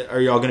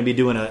y'all going to be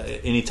doing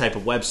any type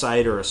of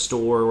website or a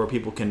store where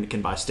people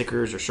can buy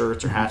stickers or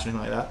shirts or hats or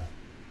anything like that?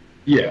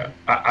 Yeah,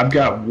 I've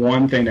got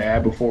one thing to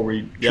add before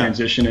we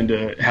transition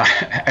into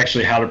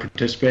how to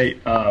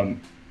participate.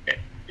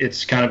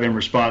 It's kind of in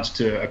response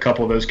to a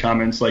couple of those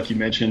comments, like you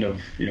mentioned,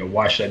 of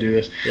why should I do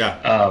this?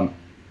 Yeah.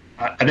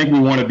 I think we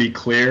want to be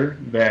clear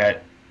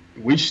that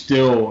we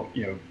still,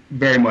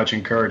 very much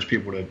encourage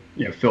people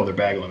to, fill their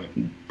bag limit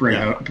and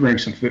bring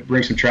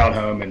some trout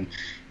home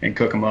and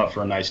cook them up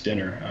for a nice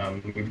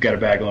dinner. We've got a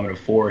bag limit of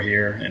 4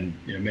 here, and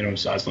minimum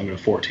size limit of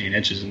 14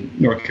 inches in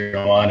North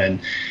Carolina, and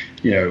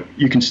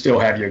you can still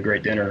have you a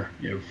great dinner,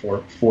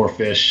 for 4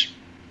 fish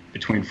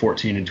between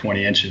 14 and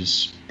 20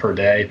 inches per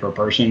day per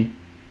person.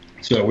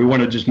 So we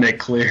want to just make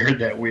clear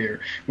that we're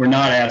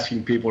not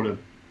asking people to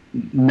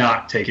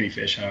not take any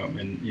fish home,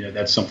 and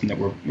that's something that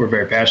we're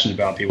very passionate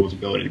about, people's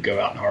ability to go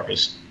out and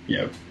harvest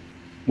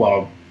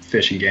wild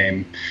fish and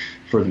game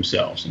for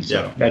themselves. And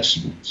so that's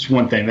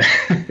one thing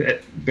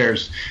that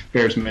bears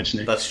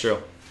mentioning. That's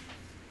true.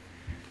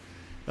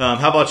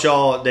 How about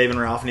y'all, Dave and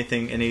Ralph?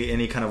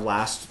 Any kind of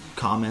last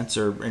comments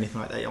or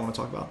anything like that y'all want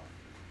to talk about?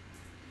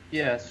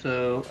 Yeah.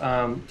 So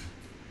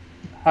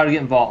how to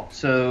get involved.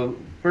 So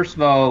first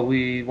of all,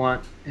 we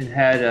went and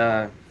had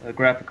a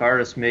graphic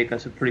artist make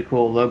us a pretty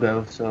cool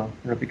logo. So I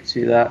don't know if you can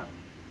see that.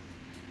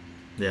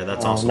 Yeah,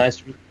 that's awesome.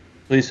 Nice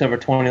Release Over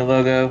 20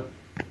 logo.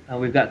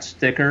 We've got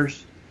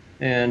stickers,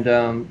 and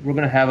we're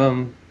going to have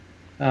them.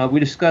 We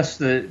discussed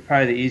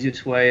probably the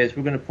easiest way is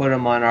we're going to put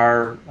them on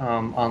our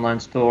online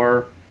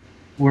store.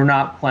 We're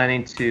not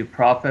planning to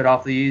profit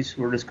off these.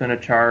 We're just going to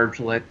charge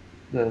like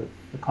the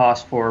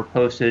cost for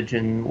postage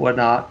and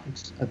whatnot.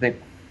 It's, I think,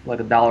 like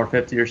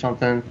 $1.50 or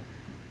something.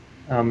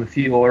 If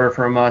you order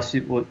from us,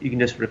 you can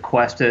just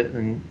request it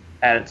and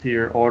add it to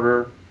your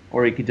order,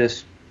 or you can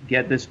just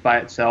get this by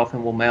itself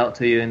and we'll mail it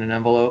to you in an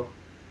envelope.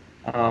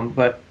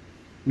 But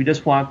we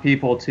just want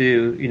people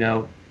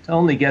to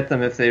only get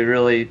them if they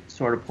really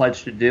sort of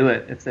pledge to do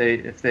it. If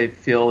they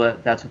feel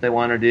that that's what they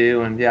want to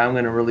do, and I'm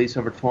going to release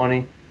over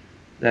 20,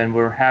 then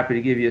we're happy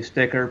to give you a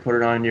sticker, put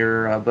it on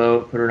your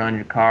boat, put it on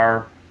your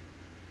car.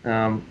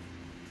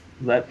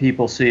 Let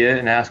people see it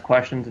and ask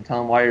questions and tell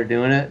them why you're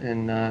doing it,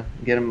 and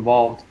get them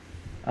involved.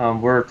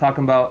 We're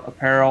talking about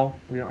apparel.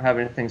 We don't have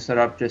anything set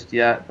up just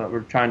yet, but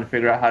we're trying to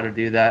figure out how to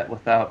do that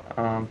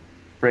without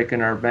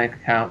breaking our bank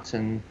accounts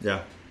and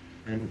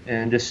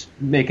just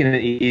making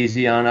it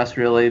easy on us,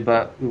 really.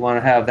 But we want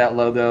to have that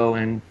logo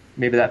and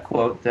maybe that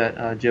quote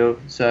that Joe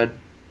said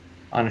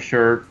on a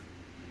shirt,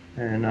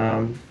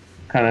 and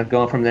kind of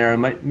going from there.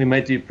 We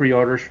might do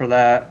pre-orders for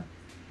that,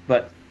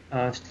 but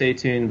stay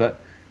tuned. But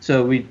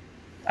so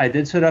I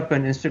did set up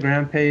an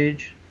Instagram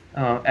page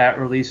at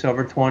Release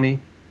Over 20.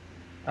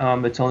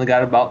 It's only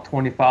got about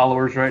 20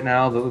 followers right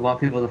now, but we want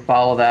people to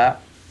follow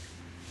that.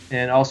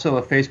 And also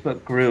a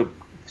Facebook group,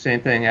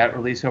 same thing, at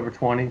Release Over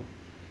 20.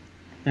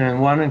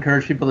 And want to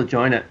encourage people to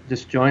join it.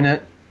 Just join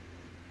it.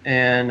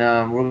 And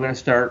we're going to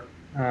start,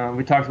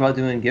 we talked about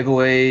doing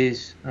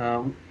giveaways,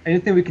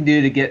 anything we can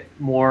do to get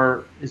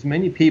as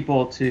many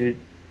people to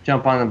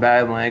jump on the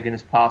bandwagon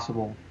as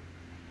possible.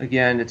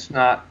 Again, this is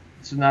not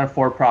a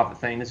for-profit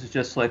thing. This is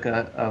just like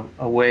a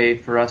way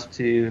for us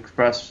to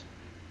express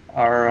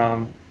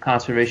our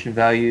conservation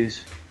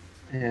values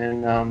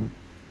and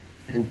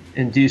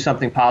do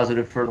something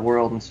positive for the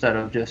world instead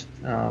of just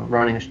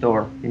running a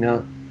store,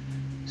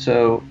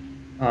 So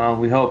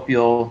we hope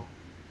you'll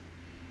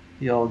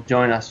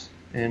join us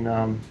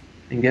and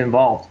get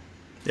involved.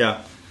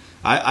 Yeah,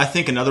 I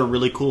think another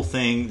really cool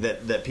thing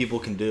that people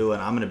can do,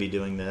 and I'm going to be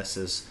doing this,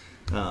 is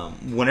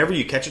whenever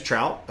you catch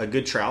a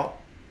good trout,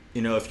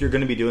 if you're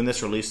going to be doing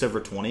this Released Over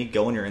 20,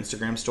 go on your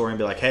Instagram story and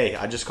be like, hey,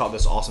 I just caught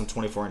this awesome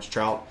 24-inch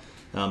trout.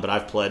 But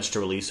I've pledged to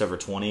release over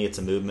 20. It's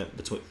a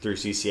movement through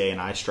CCA and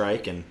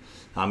iStrike, and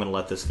I'm going to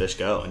let this fish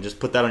go. And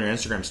just put that on your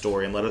Instagram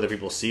story and let other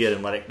people see it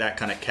and let that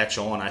kind of catch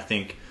on. I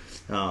think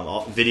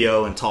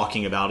video and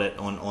talking about it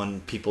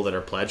on people that are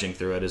pledging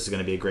through it is going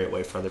to be a great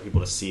way for other people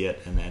to see it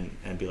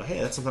and be like, hey,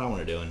 that's something I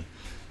want to do,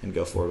 and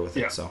go forward with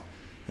it. So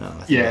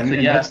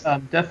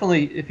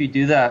definitely if you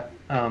do that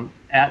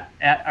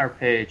at our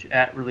page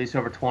at Release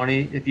Over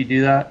 20, if you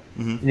do that,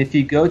 and if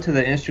you go to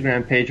the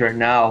Instagram page right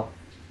now.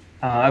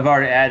 I've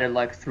already added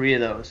like 3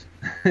 of those.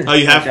 Oh,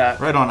 you have?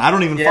 Right on. I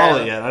don't even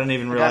follow it yet. I didn't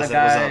even realize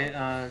that was up. I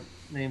got a guy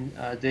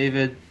named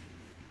David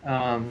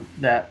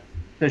that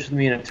fished with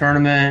me in a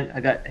tournament.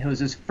 It was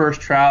his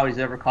first trout he's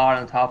ever caught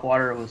on top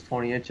water. It was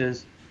 20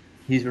 inches.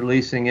 He's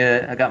releasing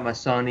it. I got my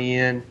son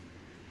Ian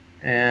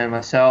and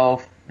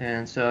myself.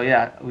 And so,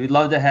 we'd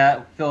love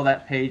to fill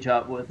that page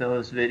up with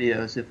those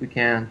videos if we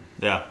can.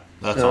 Yeah,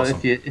 that's awesome.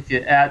 So if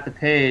you at the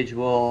page,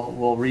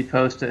 we'll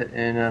repost it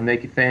and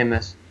make you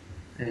famous.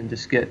 And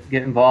just get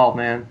involved,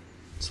 man.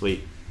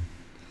 Sweet.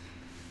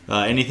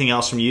 Anything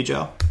else from you,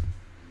 Joe?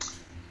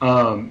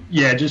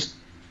 Just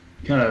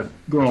kind of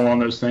going along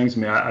those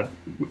things. I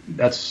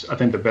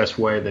think the best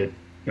way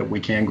that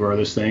we can grow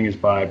this thing is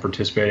by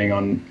participating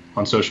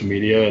on social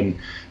media, and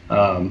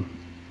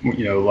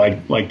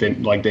like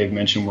Dave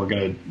mentioned, we're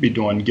going to be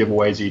doing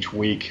giveaways each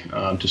week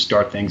to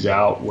start things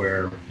out.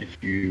 Where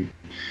if you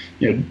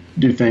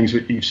do things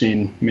that you've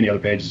seen many other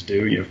pages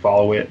do,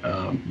 follow it,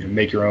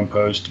 make your own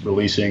post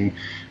releasing,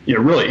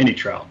 really any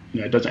trout.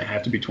 It doesn't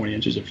have to be 20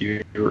 inches. If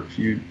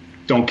you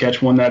don't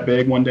catch one that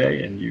big one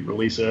day and you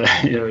release a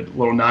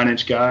little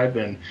 9-inch guy,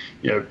 then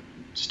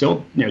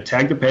still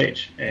tag the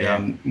page,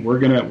 and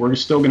we're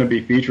still gonna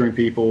be featuring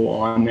people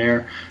on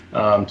there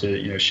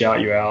to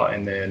shout you out,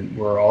 and then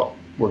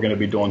we're going to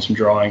be doing some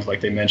drawings, like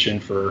they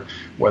mentioned, for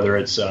whether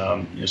it's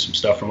some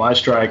stuff from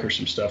iStrike or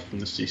some stuff from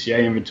the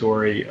CCA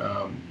inventory,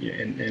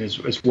 and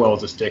as well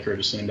as a sticker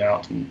to send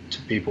out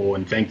to people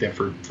and thank them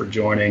for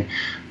joining.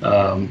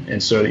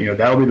 And so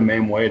that'll be the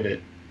main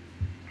way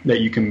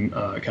that you can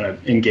kind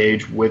of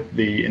engage with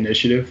the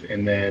initiative.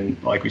 And then,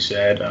 like we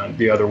said,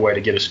 the other way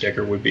to get a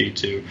sticker would be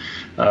to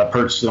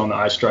purchase it on the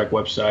iStrike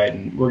website.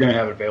 And we're going to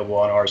have it available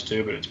on ours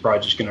too, but it's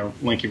probably just going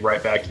to link you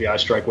right back to the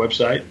iStrike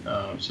website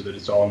so that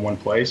it's all in one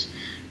place.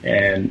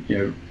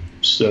 And,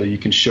 so you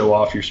can show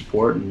off your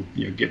support and,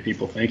 get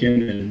people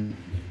thinking and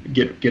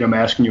get them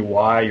asking you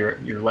why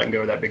you're letting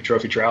go of that big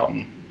trophy trout,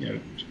 and,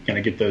 kind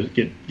of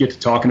get to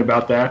talking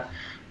about that.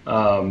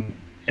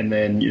 And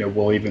then,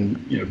 we'll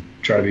even,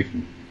 try to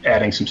be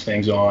adding some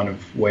things on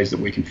of ways that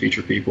we can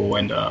feature people.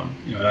 And,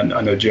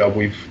 I know, Joe,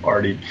 we've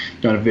already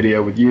done a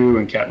video with you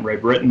and Captain Ray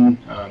Britton.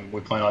 We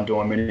plan on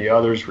doing many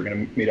others. We're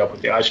going to meet up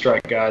with the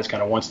iStrike guys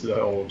kind of once the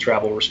whole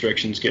travel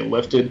restrictions get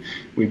lifted.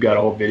 We've got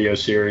a whole video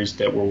series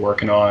that we're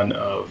working on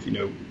of,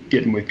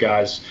 getting with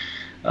guys,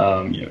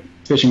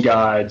 fishing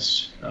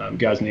guides,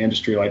 guys in the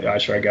industry like the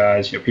iStrike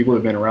guys, people who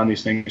have been around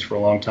these things for a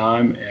long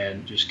time,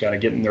 and just kind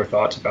of getting their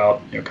thoughts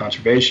about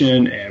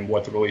conservation and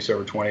what the Release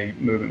Over 20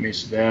 movement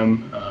means to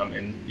them,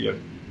 and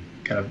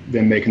kind of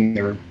them making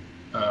their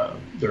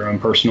own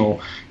personal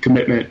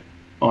commitment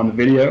on the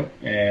video.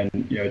 And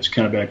it's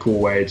kind of been a cool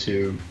way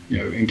to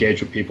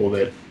engage with people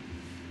that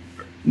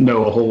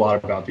know a whole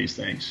lot about these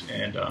things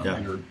and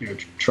are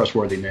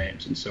trustworthy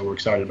names. And so we're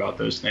excited about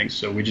those things.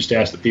 So we just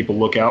ask that people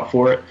look out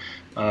for it.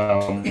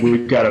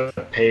 We've got a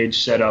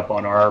page set up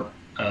on our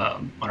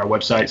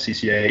website,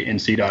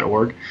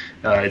 ccanc.org.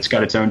 It's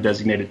got its own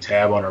designated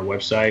tab on our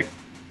website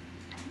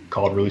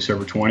called Release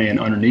Over 20, and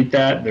underneath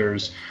that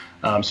there's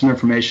some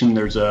information.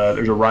 There's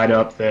a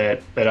write-up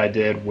that I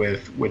did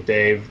with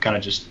Dave, kind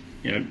of just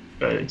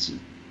it's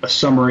a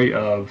summary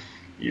of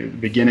the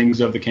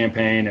beginnings of the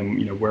campaign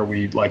and where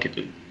we'd like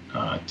it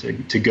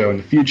to go in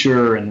the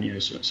future,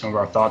 and some of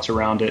our thoughts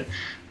around it.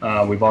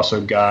 We've also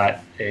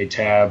got a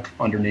tab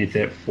underneath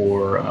it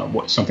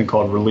for something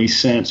called Release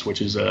Sense,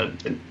 which is a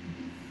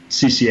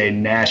CCA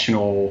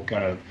national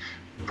kind of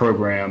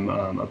program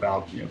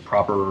about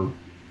proper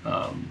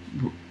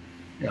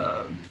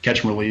catch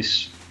and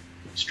release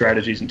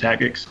strategies and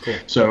tactics. Cool.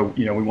 So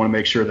we want to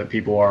make sure that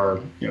people are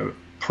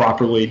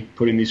properly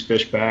putting these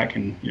fish back,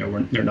 and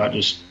they're not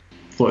just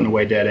floating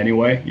away dead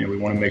anyway. We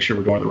want to make sure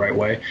we're doing it the right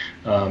way.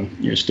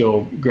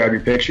 Still grab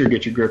your picture,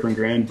 get your gripper and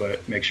grin,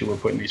 but make sure we're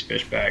putting these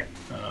fish back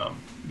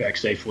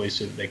safely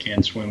so that they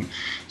can swim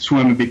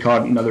and be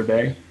caught another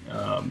day.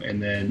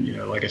 And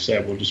then, like I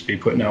said, we'll just be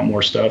putting out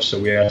more stuff. So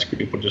we ask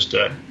people just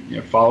to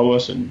follow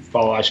us and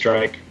follow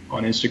iStrike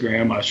on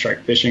Instagram,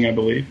 iStrike Fishing, I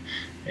believe,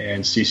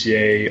 and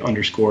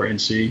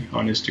CCA_NC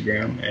on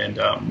Instagram.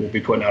 And we'll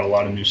be putting out a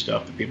lot of new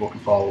stuff that people can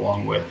follow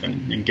along with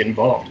and get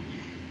involved.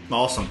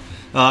 Awesome.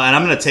 And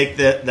I'm going to take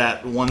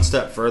that one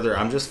step further.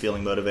 I'm just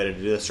feeling motivated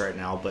to do this right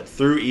now. But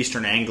through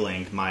Eastern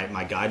Angling,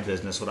 my guide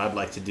business, what I'd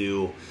like to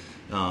do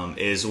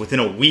is within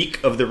a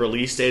week of the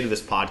release date of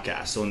this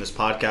podcast. So when this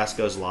podcast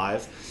goes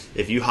live,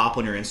 if you hop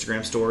on your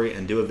Instagram story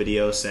and do a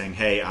video saying,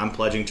 hey, I'm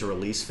pledging to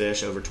release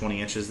fish over 20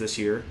 inches this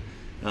year,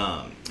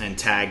 and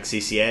tag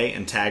CCA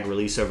and tag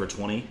Release Over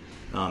 20,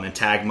 and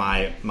tag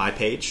my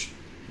page,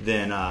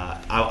 then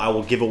I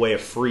will give away a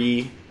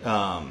free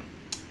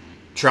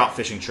trout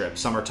fishing trip,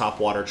 summer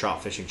topwater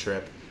trout fishing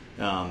trip,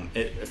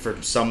 for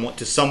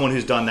someone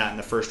who's done that in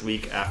the first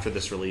week after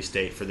this release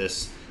date for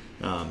this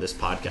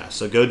podcast.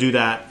 So go do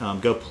that.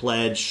 Go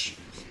pledge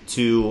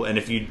to, and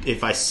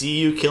if I see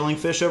you killing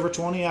fish over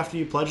 20 after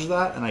you pledge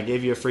that, and I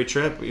gave you a free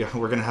trip,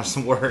 we're gonna have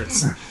some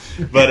words.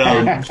 But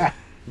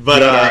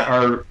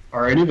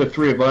are any of the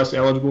three of us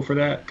eligible for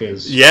that?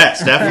 Because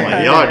yes,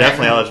 definitely, y'all are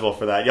definitely eligible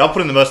for that. Y'all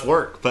put in the most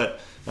work, but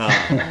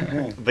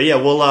yeah,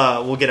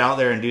 we'll get out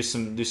there and do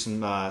some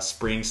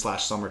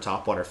spring/summer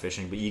topwater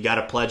fishing. But you got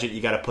to pledge it.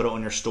 You got to put it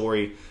on your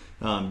story.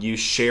 You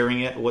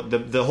sharing it. What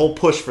the whole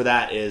push for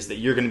that is that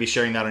you're going to be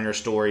sharing that on your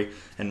story,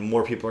 and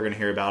more people are going to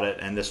hear about it,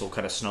 and this will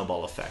kind of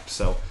snowball effect.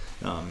 So,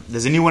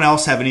 does anyone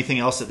else have anything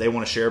else that they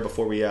want to share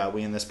before we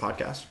end this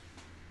podcast?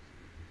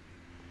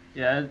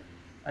 Yeah,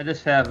 I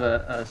just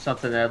have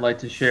something that I'd like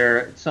to share.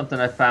 It's something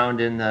I found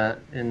in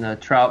the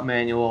trout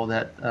manual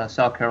that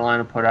South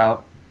Carolina put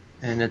out.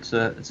 And it's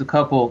a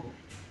couple,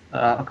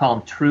 I'll call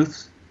them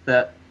truths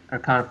that are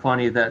kind of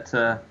funny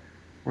that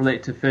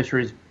relate to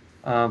fisheries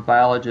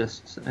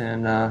biologists.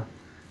 And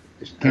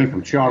it came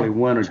from Charlie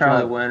Winter.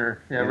 Charlie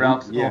Winter, yeah,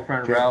 Ralph's old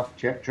friend Ralph.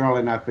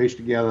 Charlie and I fished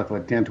together for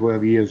 10,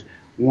 12 years.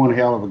 One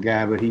hell of a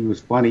guy, but he was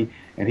funny,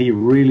 and he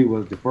really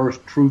was the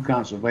first true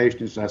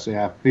conservationist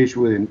I fished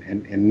with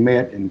and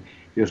met, and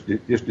just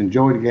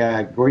enjoyed the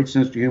guy. Great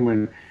sense of humor.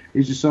 And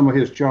these are some of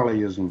his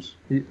Charlie-isms.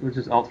 We'll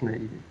just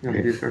alternate. You want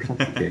to do this or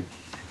something? Okay.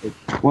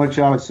 One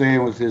Charlie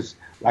saying was this,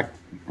 like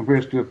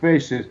compared to a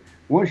fish, says,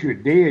 once you're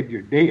dead,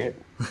 you're dead.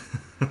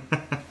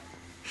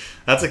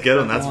 That's a good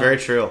one. That's very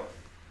true.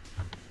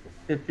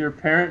 If your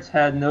parents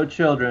had no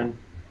children,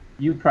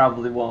 you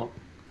probably won't.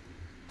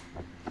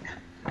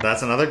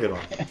 That's another good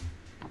one.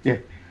 Yeah.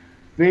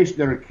 Fish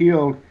that are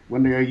killed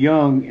when they're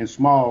young and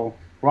small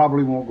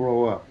probably won't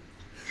grow up.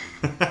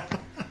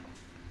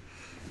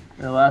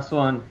 The last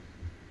one.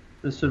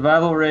 The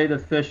survival rate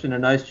of fish in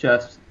an ice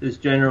chest is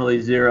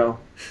generally 0.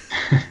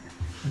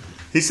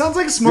 He sounds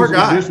like a smart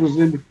guy. This was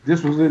in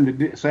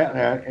the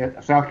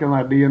South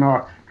Carolina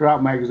DNR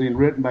Trout magazine,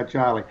 written by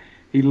Charlie.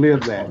 He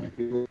lived that.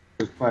 He was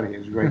funny. He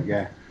was a great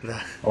guy.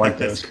 I like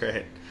That's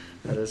great.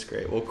 That is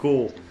great. Well,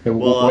 cool. Yeah,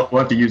 we'll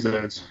have to use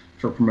those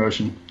for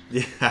promotion.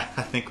 Yeah,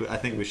 I think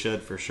we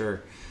should for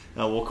sure.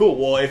 Well, cool.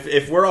 Well,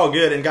 if we're all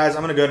good, and guys,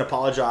 I'm going to go and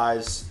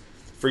apologize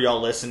for y'all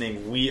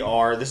listening.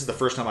 This is the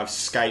first time I've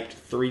Skyped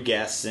 3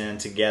 guests in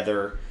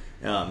together.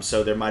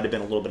 So there might have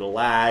been a little bit of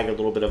lag, a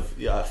little bit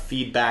of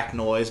feedback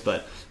noise,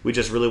 but we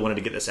just really wanted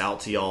to get this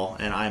out to y'all.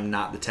 And I'm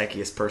not the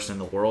techiest person in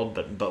the world,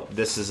 but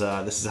this is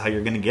how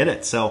you're going to get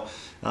it. So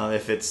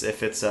if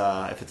it's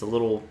a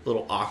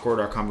little awkward,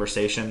 our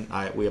conversation,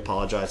 we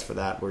apologize for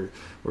that.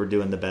 We're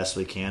doing the best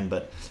we can.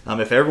 But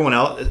if everyone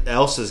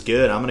else is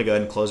good, I'm going to go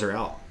ahead and close her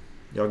out.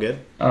 Y'all good?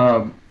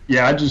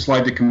 Yeah, I'd just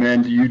like to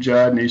commend you,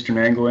 Judd, and Eastern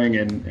Angling,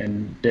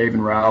 and Dave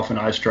and Ralph and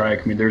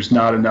iStrike. I mean, there's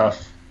not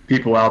enough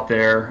people out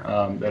there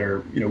that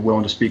are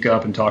willing to speak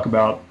up and talk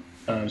about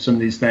some of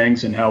these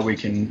things and how we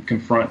can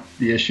confront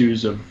the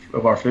issues of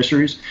our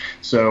fisheries.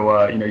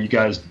 So you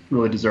guys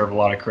really deserve a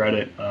lot of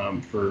credit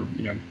for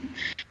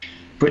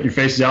putting your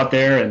faces out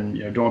there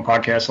and doing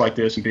podcasts like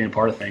this and being a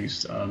part of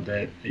things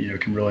that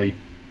can really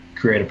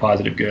create a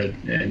positive good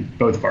in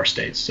both of our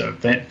states. So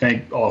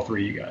thank all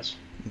 3 of you guys.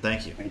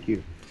 Thank you. Thank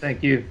you.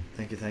 Thank you.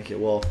 Thank you.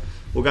 Well,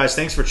 guys,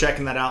 thanks for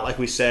checking that out. Like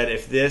we said,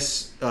 if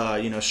this,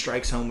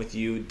 strikes home with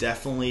you,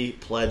 definitely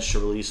pledge to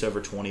release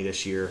over 20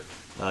 this year.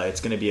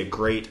 It's going to be a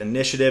great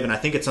initiative, and I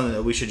think it's something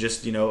that we should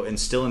just,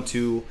 instill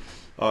into,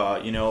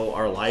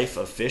 our life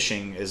of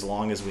fishing as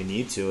long as we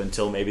need to,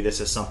 until maybe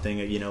this is something,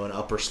 an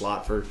upper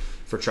slot for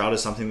trout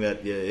is something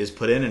that is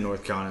put in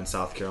North Carolina and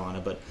South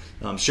Carolina. But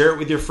share it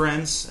with your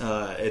friends.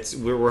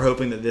 We're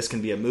hoping that this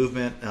can be a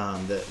movement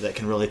that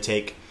can really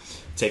take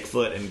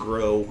foot and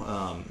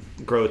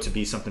grow to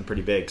be something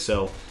pretty big.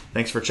 So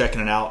thanks for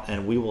checking it out,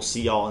 and we will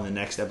see y'all in the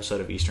next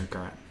episode of Eastern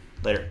Current.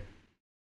 Later.